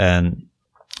 right? And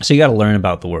so you got to learn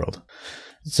about the world.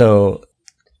 So,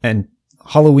 and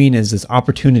Halloween is this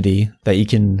opportunity that you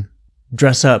can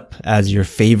dress up as your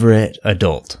favorite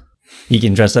adult. You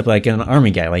can dress up like an army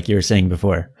guy, like you were saying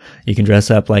before. You can dress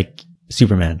up like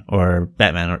Superman or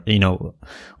Batman, or, you know,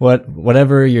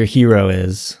 whatever your hero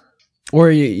is,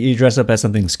 or you dress up as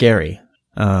something scary,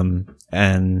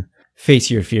 and face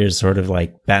your fears, sort of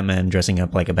like Batman dressing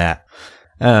up like a bat.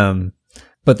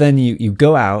 But then you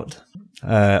go out,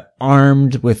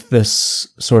 armed with this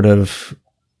sort of,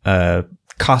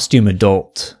 costume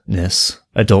adulthood,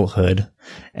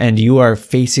 and you are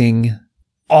facing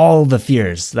all the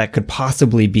fears that could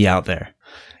possibly be out there.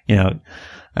 You know,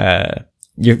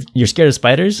 you're scared of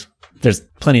spiders? There's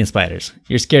plenty of spiders.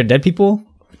 You're scared of dead people?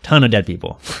 Ton of dead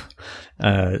people.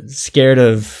 Scared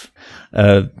of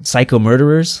psycho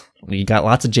murderers? You got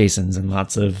lots of Jasons and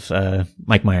lots of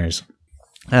Mike Myers.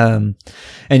 And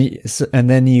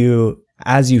then you,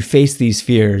 as you face these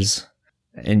fears,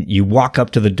 and you walk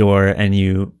up to the door and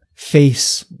you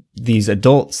face these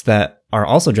adults that are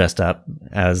also dressed up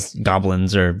as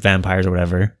goblins or vampires or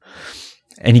whatever,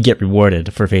 and you get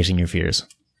rewarded for facing your fears.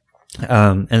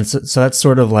 And so that's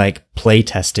sort of like play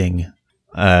testing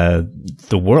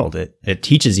the world. It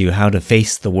teaches you how to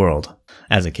face the world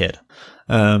as a kid.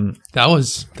 That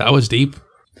was deep.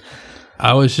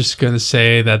 I was just going to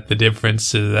say that the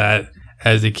difference is that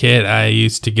as a kid, I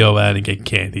used to go out and get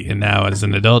candy, and now as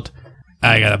an adult,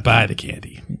 I got to buy the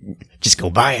candy. Just go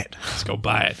buy it. Just go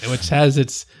buy it, which has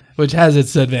which has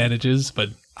its advantages, but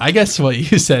I guess what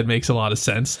you said makes a lot of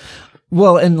sense.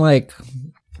 Well, and like,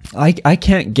 I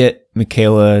can't get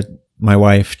Michaela, my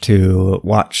wife, to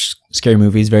watch scary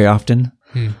movies very often.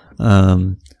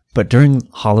 But during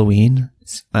Halloween,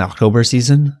 October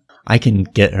season, I can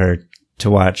get her to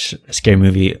watch a scary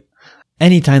movie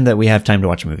anytime that we have time to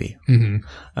watch a movie.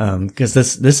 Because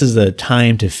this is the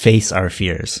time to face our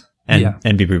fears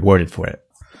and be rewarded for it.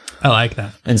 I like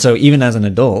that. And so even as an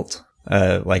adult,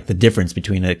 like the difference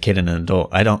between a kid and an adult,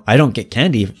 I don't get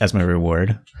candy as my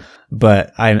reward,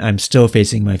 but I'm still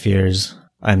facing my fears.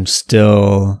 I'm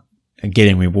still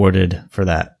getting rewarded for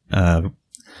that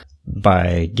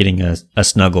by getting a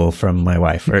snuggle from my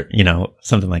wife, or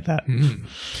something like that.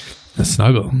 A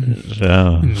snuggle.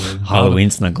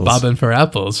 Halloween snuggles. Bobbing for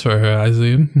apples for her, I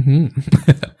assume.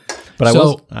 But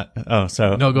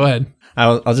no, go ahead.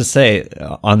 I'll just say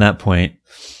on that point,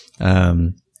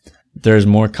 there's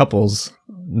more couples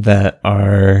that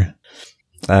are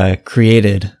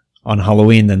created on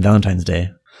Halloween than Valentine's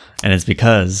Day, and it's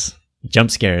because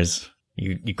jump scares.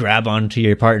 You grab onto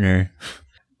your partner,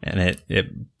 and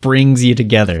it brings you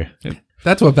together.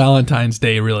 That's what Valentine's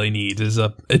Day really needs.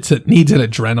 It needs an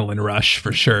adrenaline rush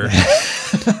for sure.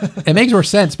 It makes more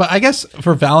sense, but I guess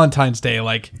for Valentine's Day,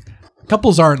 like,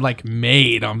 couples aren't like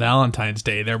made on Valentine's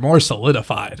Day. They're more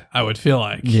solidified, I would feel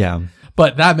like. Yeah.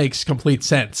 But that makes complete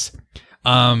sense.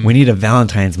 We need a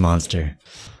Valentine's monster.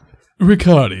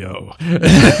 Ricardio.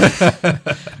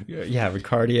 Yeah,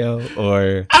 Ricardio,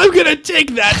 or... I'm gonna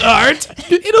take that art.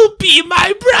 It'll be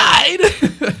my bride.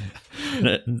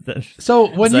 So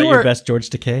when Is that you were your best George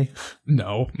Takei?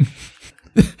 No.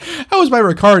 That was my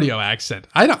Ricardio accent.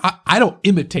 I don't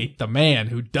imitate the man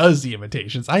who does the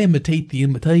imitations. I imitate the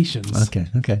imitations.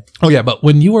 Okay. Oh yeah, but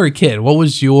when you were a kid, what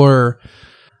was your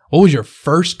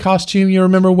first costume you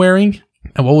remember wearing?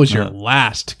 And what was your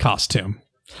last costume?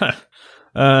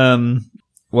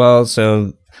 Well,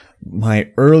 so my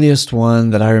earliest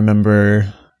one that I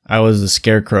remember, I was the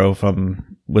Scarecrow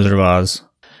from Wizard of Oz.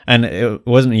 And it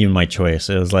wasn't even my choice.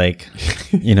 It was like,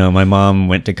 my mom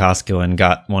went to Costco and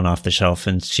got one off the shelf,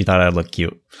 and she thought I'd look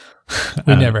cute.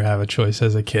 We never have a choice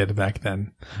as a kid back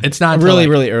then. It's not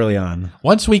really early on.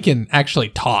 Once we can actually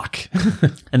talk.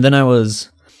 And then I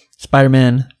was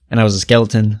Spider-Man, and I was a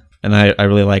skeleton, and I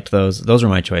really liked those. Those were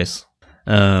my choice.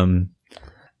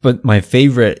 But my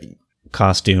favorite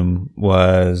costume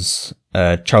was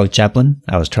Charlie Chaplin.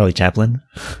 I was Charlie Chaplin.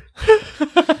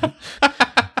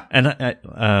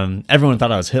 And everyone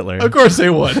thought I was Hitler. Of course they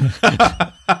would.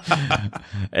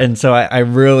 And so I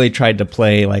really tried to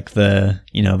play like the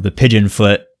pigeon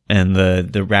foot and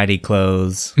the ratty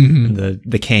clothes,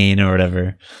 the cane or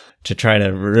whatever, to try to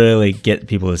really get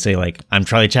people to say, like, I'm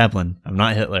Charlie Chaplin. I'm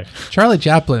not Hitler. Charlie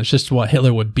Chaplin is just what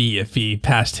Hitler would be if he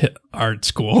passed art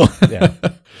school. Yeah.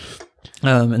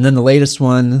 And then the latest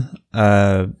one,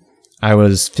 I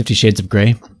was 50 Shades of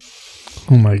Grey.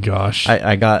 Oh my gosh!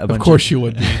 I got a bunch. Of course you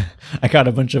would be. I got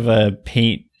a bunch of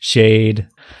paint shade,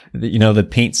 the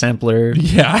paint sampler,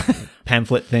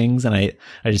 pamphlet things, and I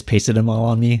just pasted them all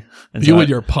on me. And you and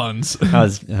your puns. I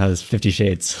was 50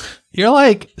 Shades. You're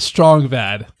like Strong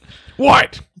Bad.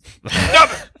 What?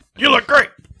 Nothing. You look great.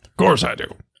 Of course I do.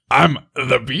 I'm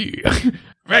the bee.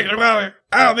 I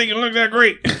don't think you look that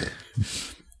great.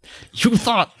 You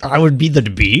thought I would be the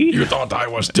bee? You thought I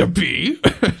was the bee?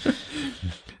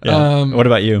 Yeah. What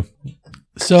about you?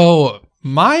 So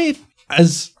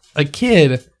as a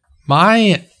kid,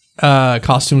 my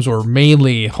costumes were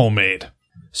mainly homemade.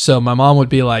 So my mom would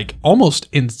be like, almost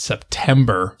in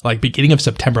September, like beginning of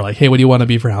September, like, hey, what do you want to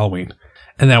be for Halloween?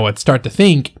 And then I would start to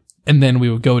think, and then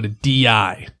we would go to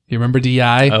DI. You remember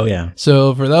DI? Oh, yeah.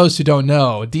 So for those who don't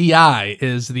know, DI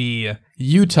is the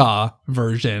Utah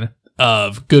version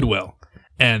of Goodwill.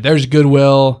 And there's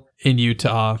Goodwill in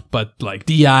Utah, but like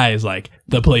DI is like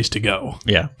the place to go.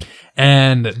 Yeah.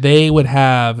 And they would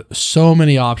have so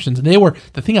many options. And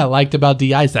the thing I liked about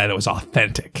DI is that it was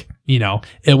authentic.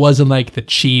 It wasn't like the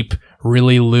cheap,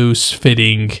 really loose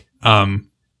fitting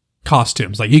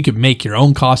costumes. Like you could make your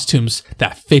own costumes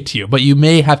that fit you, but you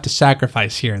may have to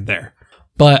sacrifice here and there.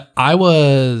 But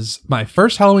my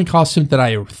first Halloween costume that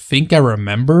I think I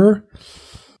remember,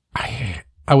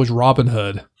 I was Robin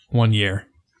Hood one year.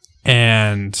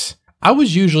 And I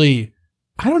was usually,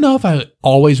 I don't know if I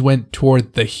always went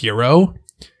toward the hero,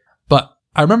 but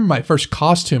I remember my first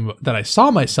costume that I saw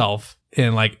myself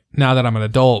in, like, now that I'm an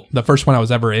adult, the first one I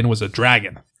was ever in was a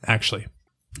dragon, actually.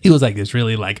 He was like this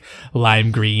really like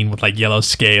lime green with like yellow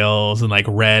scales and like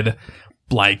red,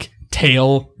 like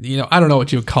tail, I don't know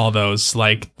what you would call those,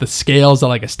 like the scales that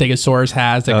like a stegosaurus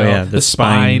has. That the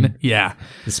spine. Yeah.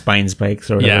 The spine spikes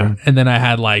or whatever. Yeah. And then I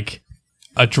had like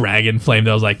a dragon flame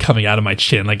that was like coming out of my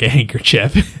chin like a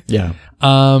handkerchief. Yeah.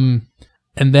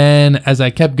 And then as I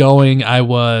kept going, I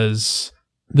was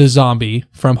the zombie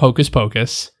from Hocus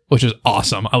Pocus, which is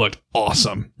awesome. I looked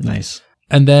awesome. Nice.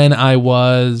 And then I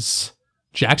was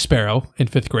Jack Sparrow in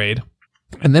 5th grade.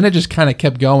 And then it just kind of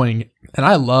kept going. And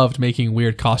I loved making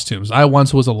weird costumes. I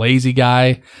once was a lazy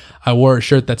guy. I wore a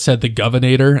shirt that said the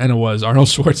Governator, and it was Arnold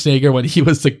Schwarzenegger when he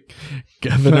was the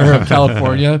governor of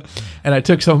California. And I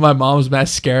took some of my mom's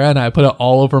mascara and I put it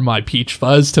all over my peach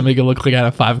fuzz to make it look like I had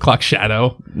a 5 o'clock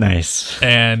shadow. Nice.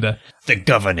 And the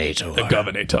Governator. The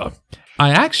Governator.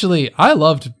 I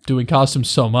loved doing costumes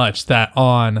so much that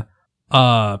on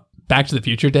Back to the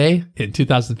Future Day in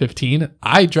 2015,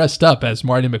 I dressed up as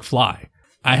Marty McFly.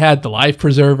 I had the life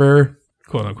preserver,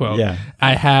 quote unquote. Yeah.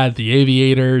 I had the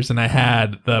aviators, and I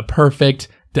had the perfect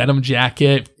denim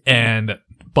jacket and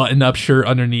button-up shirt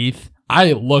underneath.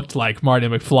 I looked like Marty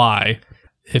McFly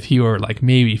if he were like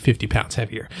maybe 50 pounds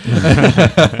heavier.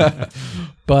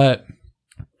 But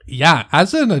yeah,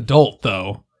 as an adult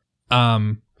though,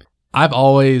 I've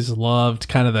always loved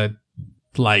kind of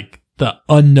the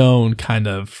unknown kind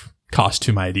of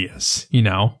costume ideas, you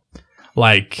know?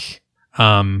 Like,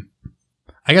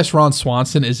 I guess Ron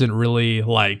Swanson isn't really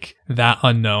like that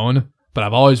unknown, but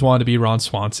I've always wanted to be Ron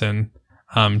Swanson,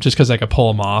 just because I could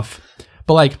pull him off.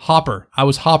 But like Hopper, I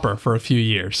was Hopper for a few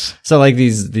years. So like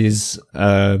these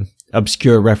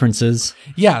obscure references.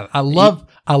 Yeah, I love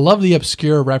the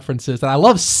obscure references, and I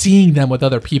love seeing them with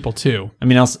other people too. I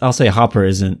mean, I'll say Hopper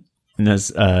isn't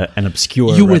as an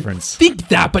obscure you reference. You would think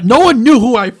that, but no one knew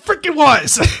who I freaking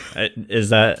was. Is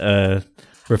that a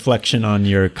reflection on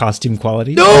your costume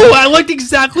quality? No, I looked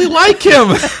exactly like him.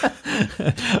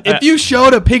 If you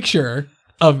showed a picture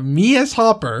of me as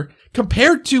Hopper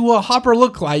compared to what Hopper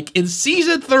looked like in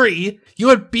season 3, you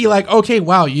would be like, okay,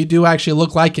 wow, you do actually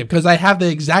look like him, because I have the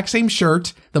exact same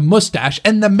shirt, the mustache,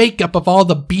 and the makeup of all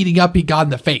the beating up he got in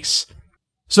the face.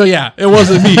 So yeah, it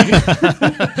wasn't me.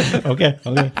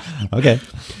 Okay.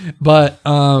 But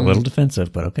a little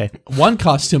defensive, but okay. One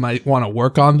costume I want to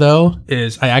work on though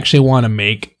is I actually want to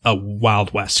make a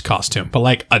Wild West costume, but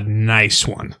like a nice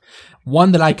one.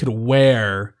 One that I could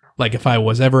wear like if I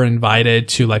was ever invited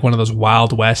to like one of those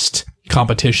Wild West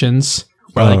competitions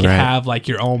where like you have like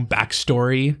your own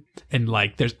backstory and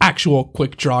like there's actual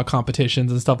quick draw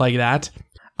competitions and stuff like that.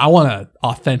 I want an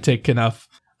authentic enough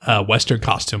Western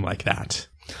costume like that.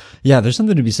 Yeah, there's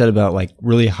something to be said about like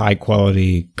really high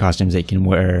quality costumes that you can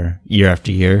wear year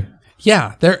after year.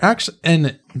 Yeah, they're actually,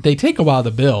 and they take a while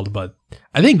to build, but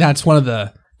I think that's one of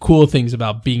the cool things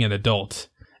about being an adult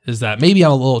is that maybe I'm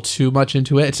a little too much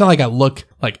into it. It's not like I look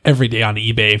like every day on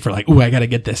eBay for like, ooh, I got to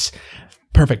get this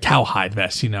perfect cowhide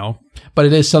vest, you know? But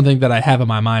it is something that I have in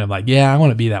my mind of like, yeah, I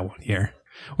want to be that one year.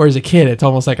 Whereas a kid, it's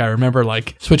almost like I remember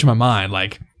like switching my mind,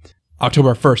 like,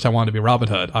 October 1st, I wanted to be Robin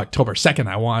Hood. October 2nd,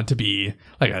 I wanted to be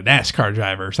like a NASCAR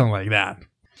driver or something like that.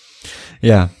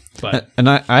 Yeah. But, and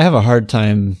I have a hard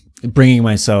time bringing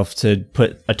myself to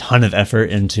put a ton of effort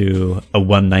into a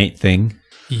one night thing.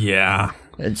 Yeah.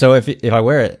 And so if I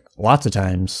wear it lots of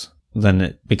times, then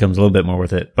it becomes a little bit more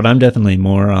worth it. But I'm definitely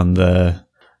more on the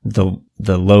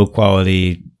low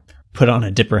quality, put on a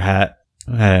dipper hat,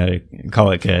 call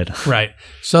it good. Right.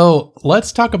 So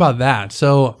let's talk about that.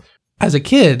 So as a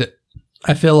kid,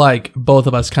 I feel like both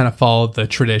of us kind of followed the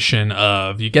tradition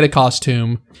of you get a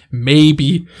costume,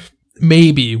 maybe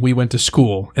we went to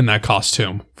school in that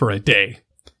costume for a day.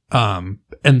 And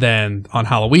then on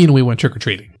Halloween, we went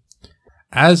trick-or-treating.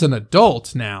 As an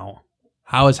adult now,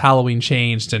 how has Halloween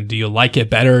changed, and do you like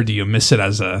it better? Do you miss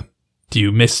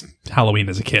Halloween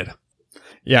as a kid?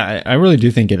 Yeah, I really do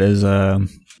think it is a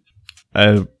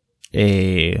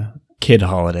kid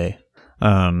holiday.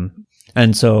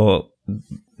 And so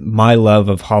my love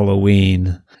of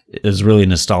Halloween is really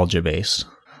nostalgia based.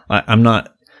 I'm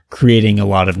not creating a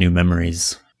lot of new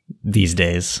memories these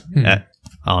days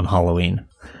on Halloween.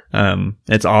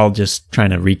 It's all just trying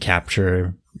to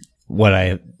recapture what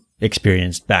I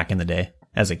experienced back in the day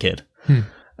as a kid.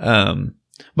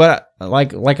 But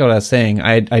like what I was saying,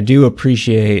 I do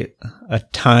appreciate a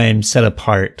time set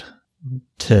apart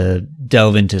to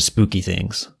delve into spooky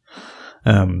things.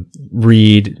 I've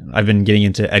been getting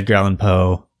into Edgar Allan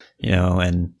Poe,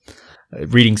 and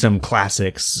reading some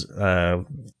classics,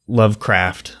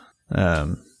 Lovecraft,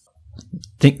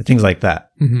 things like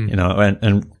that,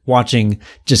 and watching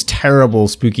just terrible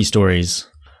spooky stories,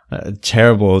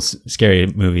 terrible scary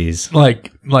movies.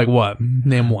 Like what?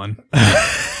 Name one.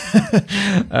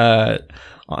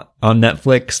 On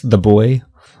Netflix, The Boy.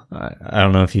 I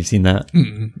don't know if you've seen that.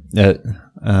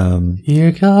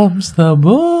 Here comes the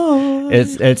boy.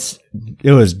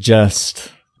 It was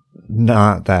just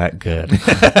not that good.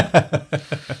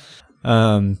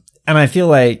 And I feel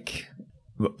like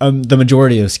the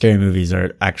majority of scary movies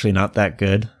are actually not that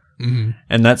good. Mm-hmm.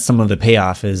 And that's some of the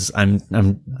payoff is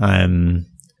I'm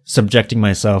subjecting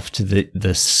myself to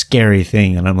the scary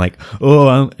thing. And I'm like,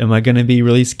 oh, am I going to be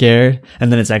really scared?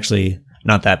 And then it's actually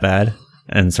not that bad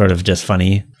and sort of just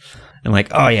funny. And like,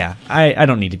 oh yeah, I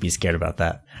don't need to be scared about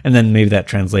that. And then maybe that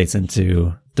translates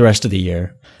into the rest of the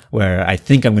year where I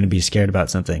think I'm going to be scared about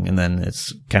something. And then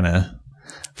it's kind of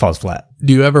falls flat.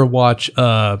 Do you ever watch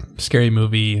a scary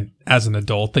movie as an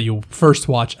adult that you first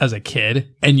watch as a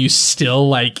kid and you still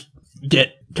like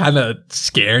get kind of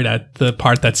scared at the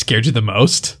part that scared you the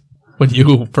most when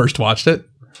you first watched it?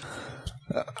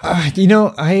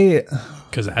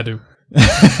 Because I do.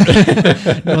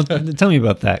 Well, tell me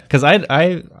about that, because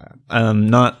I am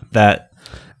not that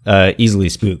easily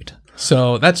spooked.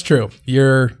 So that's true.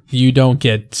 You don't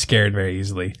get scared very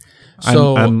easily.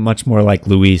 So I'm much more like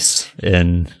Luis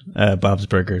in Bob's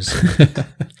Burgers.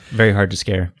 Very hard to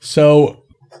scare. So,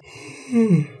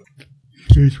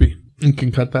 excuse me. You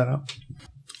can cut that out.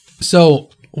 So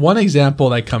one example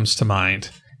that comes to mind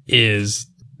is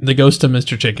The Ghost of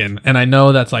Mr. Chicken. And I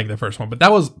know that's like the first one, but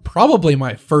that was probably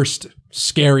my first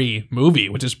scary movie,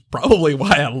 which is probably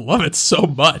why I love it so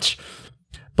much.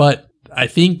 But I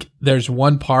think there's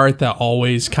one part that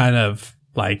always kind of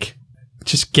like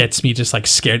just gets me just like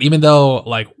scared, even though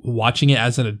like watching it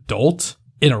as an adult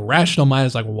in a rational mind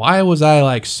is like, why was I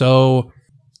like so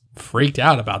freaked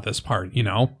out about this part, you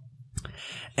know?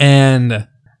 And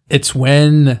it's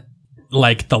when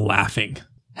like the laughing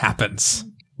happens.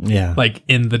 Yeah. Like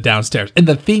in the downstairs. And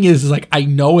the thing is like, I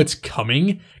know it's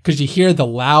coming because you hear the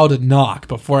loud knock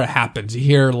before it happens. You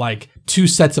hear like 2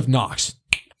 sets of knocks.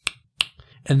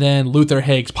 And then Luther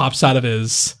Higgs pops out of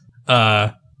his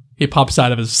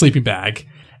sleeping bag.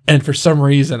 And for some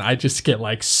reason, I just get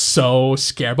like so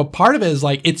scared. But part of it is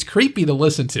like, it's creepy to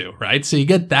listen to, right? So you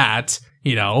get that,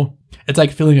 you know, it's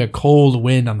like feeling a cold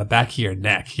wind on the back of your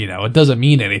neck. You know, it doesn't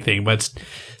mean anything, but it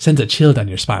sends a chill down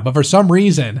your spine. But for some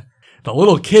reason, the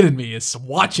little kid in me is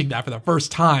watching that for the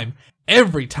first time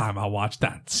every time I watch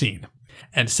that scene.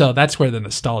 And so that's where the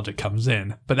nostalgia comes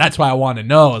in. But that's why I want to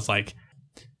know is like,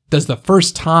 does the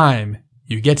first time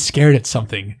you get scared at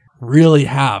something really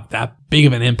have that big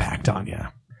of an impact on you?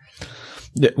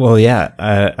 Well, yeah.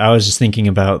 I was just thinking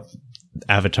about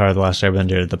Avatar: The Last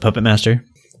Airbender, the Puppet Master.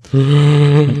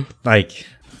 Like,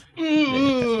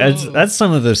 that's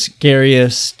some of the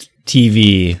scariest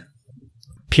TV.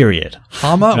 Period.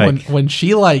 Hama, like, when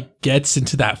she like gets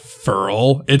into that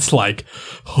furl, it's like,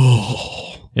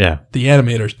 oh, yeah. The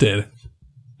animators did.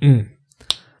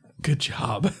 Good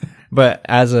job. But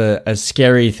as a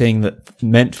scary thing that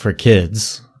meant for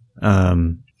kids,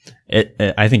 I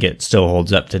think it still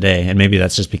holds up today. And maybe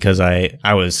that's just because I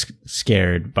was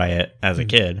scared by it as a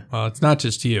kid. Well, it's not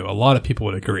just you. A lot of people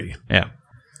would agree. Yeah.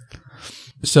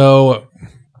 So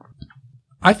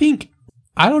I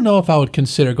don't know if I would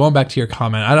consider, going back to your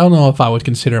comment, I don't know if I would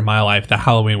consider in my life that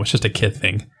Halloween was just a kid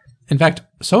thing. In fact,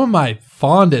 some of my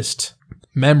fondest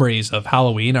memories of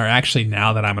Halloween are actually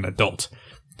now that I'm an adult.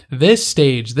 This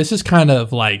is kind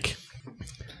of like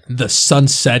the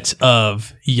sunset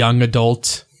of young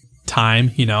adult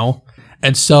time, you know?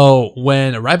 And so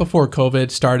right before COVID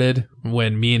started,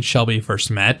 when me and Shelby first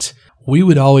met, we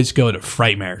would always go to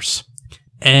Frightmares.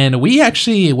 And we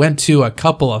actually went to a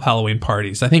couple of Halloween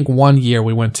parties. I think one year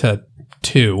we went to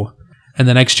 2, and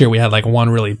the next year we had like one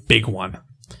really big one.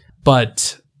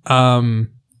 But we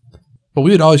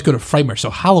would always go to Frightmare.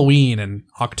 So Halloween and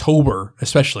October,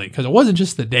 especially, because it wasn't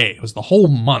just the day, it was the whole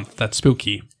month that's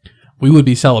spooky, we would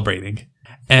be celebrating.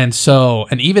 And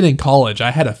even in college, I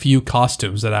had a few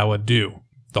costumes that I would do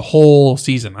the whole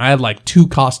season. I had like 2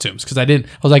 costumes because I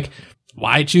was like,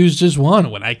 why choose just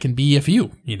one when I can be a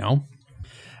few, you know?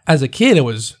 As a kid, it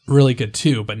was really good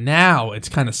too, but now it's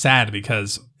kind of sad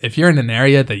because if you're in an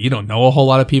area that you don't know a whole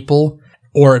lot of people,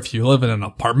 or if you live in an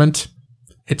apartment,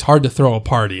 it's hard to throw a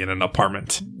party in an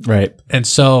apartment. Right. And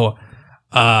so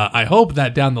I hope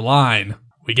that down the line,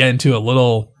 we get into a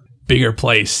little bigger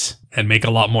place and make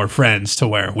a lot more friends to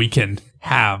where we can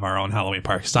have our own Halloween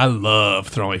party. Because I love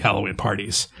throwing Halloween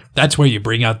parties. That's where you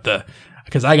bring out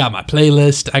because I got my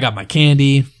playlist, I got my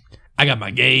candy, I got my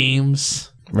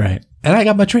games. Right. And I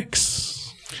got my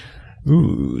tricks.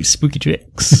 Ooh, spooky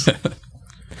tricks.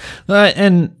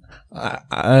 And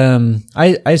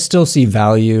I still see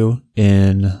value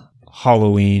in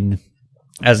Halloween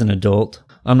as an adult.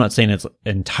 I'm not saying it's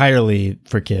entirely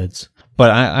for kids, but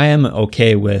I am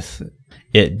okay with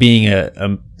it being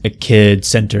a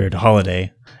kid-centered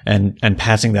holiday. and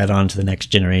passing that on to the next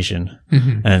generation, for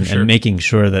sure. and making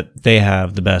sure that they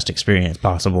have the best experience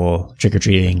possible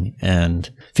trick-or-treating and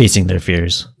facing their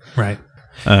fears, Right.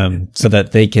 so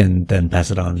that they can then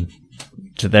pass it on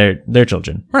to their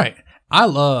children. Right. I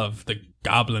love the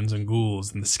goblins and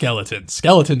ghouls and the skeletons.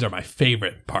 Skeletons are my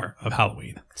favorite part of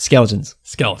Halloween. Skeletons.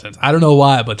 Skeletons. I don't know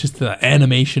why, but just the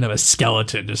animation of a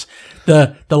skeleton, just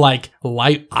the like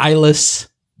light eyeless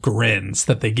grins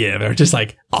that they give are just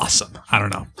like awesome. I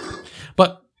don't know.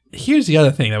 But here's the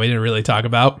other thing that we didn't really talk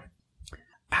about.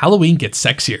 Halloween gets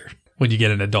sexier when you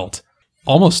get an adult.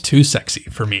 Almost too sexy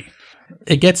for me.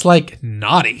 It gets like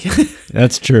naughty.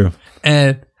 That's true.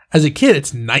 And as a kid,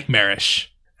 it's nightmarish.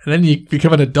 And then you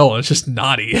become an adult, it's just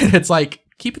naughty. It's like,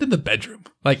 keep it in the bedroom.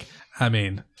 Like, I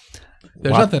mean,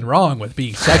 there's nothing wrong with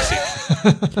being sexy.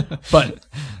 But,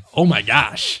 oh my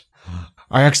gosh.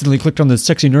 I accidentally clicked on the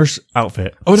sexy nurse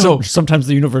outfit. Oh, no. Sometimes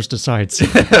the universe decides.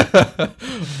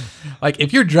 Like,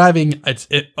 if you're driving, it's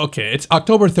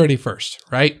October 31st,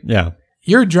 right? Yeah.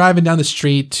 You're driving down the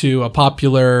street to a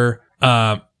popular,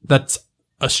 that's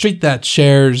a street that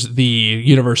shares the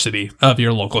university of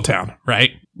your local town,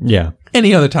 right? Yeah.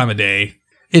 Any other time of day,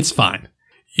 it's fine.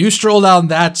 You stroll down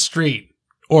that street,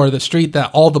 or the street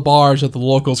that all the bars of the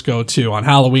locals go to on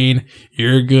Halloween,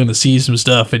 you're going to see some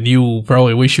stuff, and you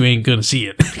probably wish you ain't going to see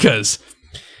it, because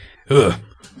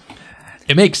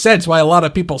it makes sense why a lot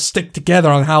of people stick together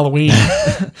on Halloween.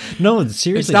 No,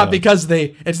 seriously. It's not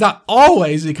it's not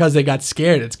always because they got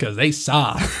scared, it's because they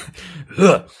saw.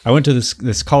 I went to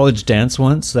this college dance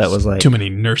once that was like... Too many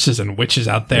nurses and witches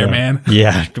out there, man.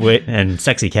 Yeah, and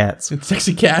sexy cats. And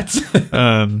sexy cats.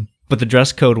 But the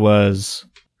dress code was,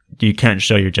 you can't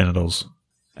show your genitals.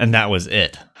 And that was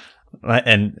it.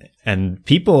 And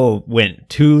people went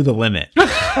to the limit.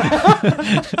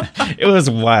 It was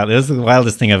wild. It was the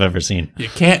wildest thing I've ever seen. You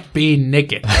can't be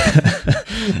naked.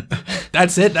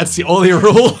 That's it? That's the only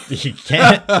rule? You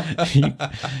can't.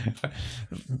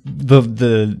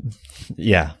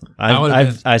 Yeah.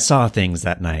 I saw things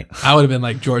that night. I would have been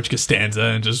like George Costanza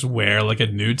and just wear like a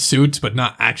nude suit, but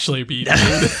not actually be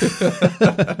nude.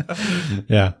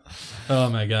 Yeah. Oh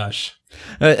my gosh.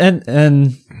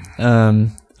 I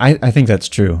think that's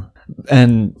true.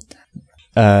 And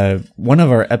one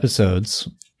of our episodes,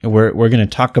 we're going to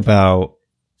talk about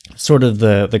sort of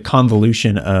the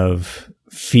convolution of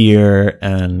fear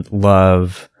and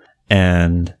love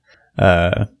and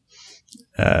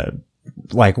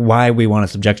like why we want to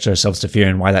subject ourselves to fear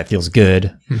and why that feels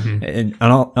good, and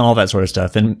all that sort of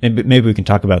stuff. And maybe we can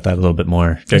talk about that a little bit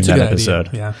more during that episode.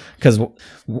 Idea. Yeah. Because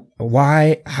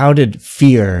how did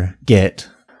fear get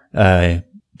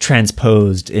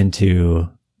transposed into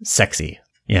sexy?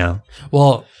 Yeah.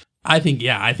 Well, I think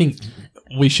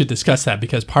we should discuss that,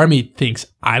 because part of me thinks,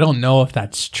 I don't know if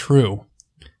that's true.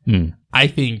 I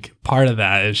think part of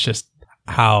that is just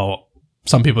how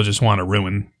some people just want to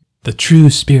ruin the true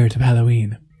spirit of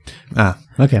Halloween. Ah,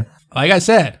 okay. Like I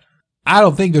said, I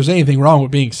don't think there's anything wrong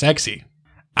with being sexy.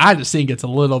 I just think it's a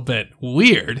little bit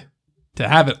weird to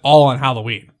have it all on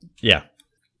Halloween. Yeah.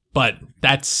 But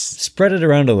that's... Spread it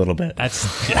around a little bit.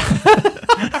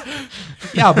 Yeah.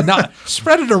 Yeah, but not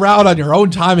spread it around on your own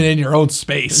time and in your own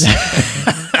space.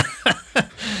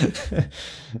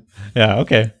 Yeah,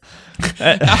 okay.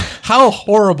 How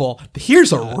horrible.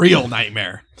 Here's a real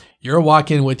nightmare. You're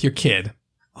walking with your kid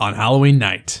on Halloween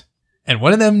night, and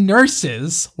one of them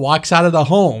nurses walks out of the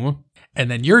home,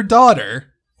 and then your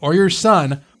daughter or your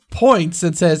son points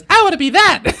and says, I want to be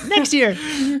that Next year.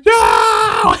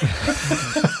 No!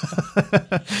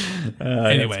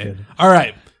 Anyway, all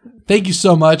right. Thank you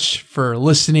so much for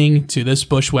listening to this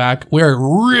Bushwhack. We're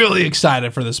really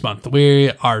excited for this month.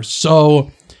 We are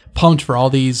so pumped for all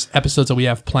these episodes that we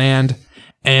have planned.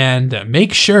 And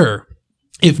make sure,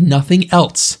 if nothing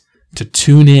else, to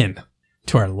tune in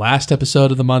to our last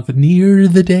episode of the month near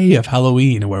the day of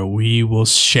Halloween, where we will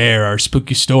share our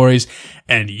spooky stories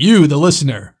and you, the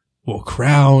listener, will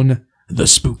crown the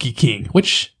Spooky King,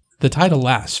 which the title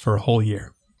lasts for a whole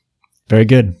year. Very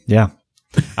good. Yeah.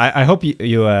 I hope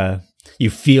you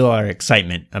feel our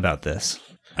excitement about this.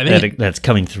 I think that's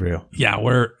coming through. Yeah,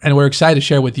 we're excited to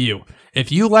share with you.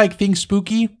 If you like things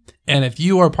spooky, and if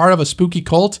you are part of a spooky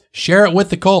cult, share it with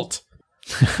the cult.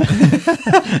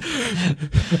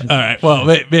 All right. Well,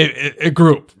 a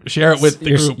group. Share it with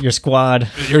the group. Your squad.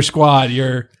 Your squad.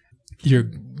 Your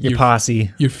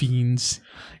posse. Your fiends.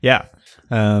 Yeah.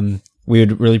 We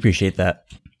would really appreciate that.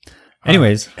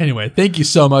 Anyways. Anyway, thank you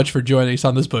so much for joining us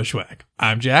on this Bushwhack.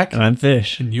 I'm Jack. And I'm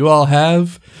Fish. And you all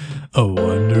have a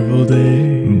wonderful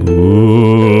day.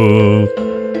 Ooh.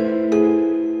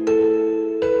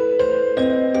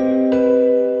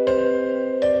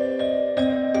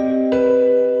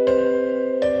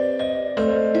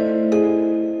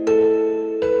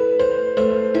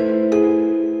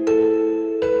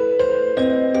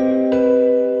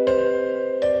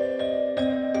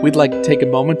 We'd like to take a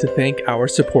moment to thank our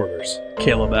supporters,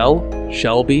 Caleb L.,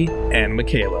 Shelby, and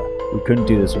Michaela. We couldn't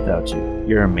do this without you.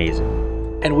 You're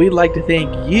amazing. And we'd like to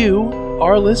thank you,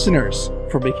 our listeners,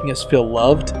 for making us feel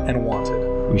loved and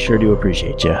wanted. We sure do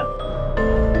appreciate you.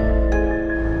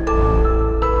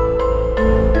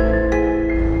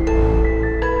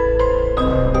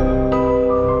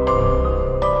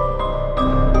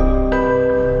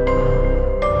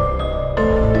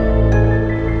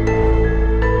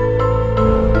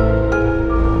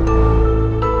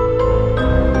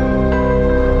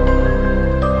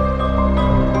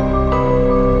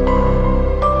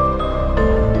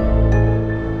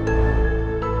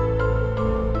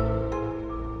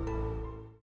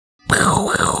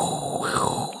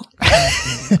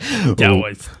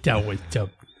 That was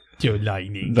the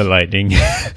lightning. The lightning.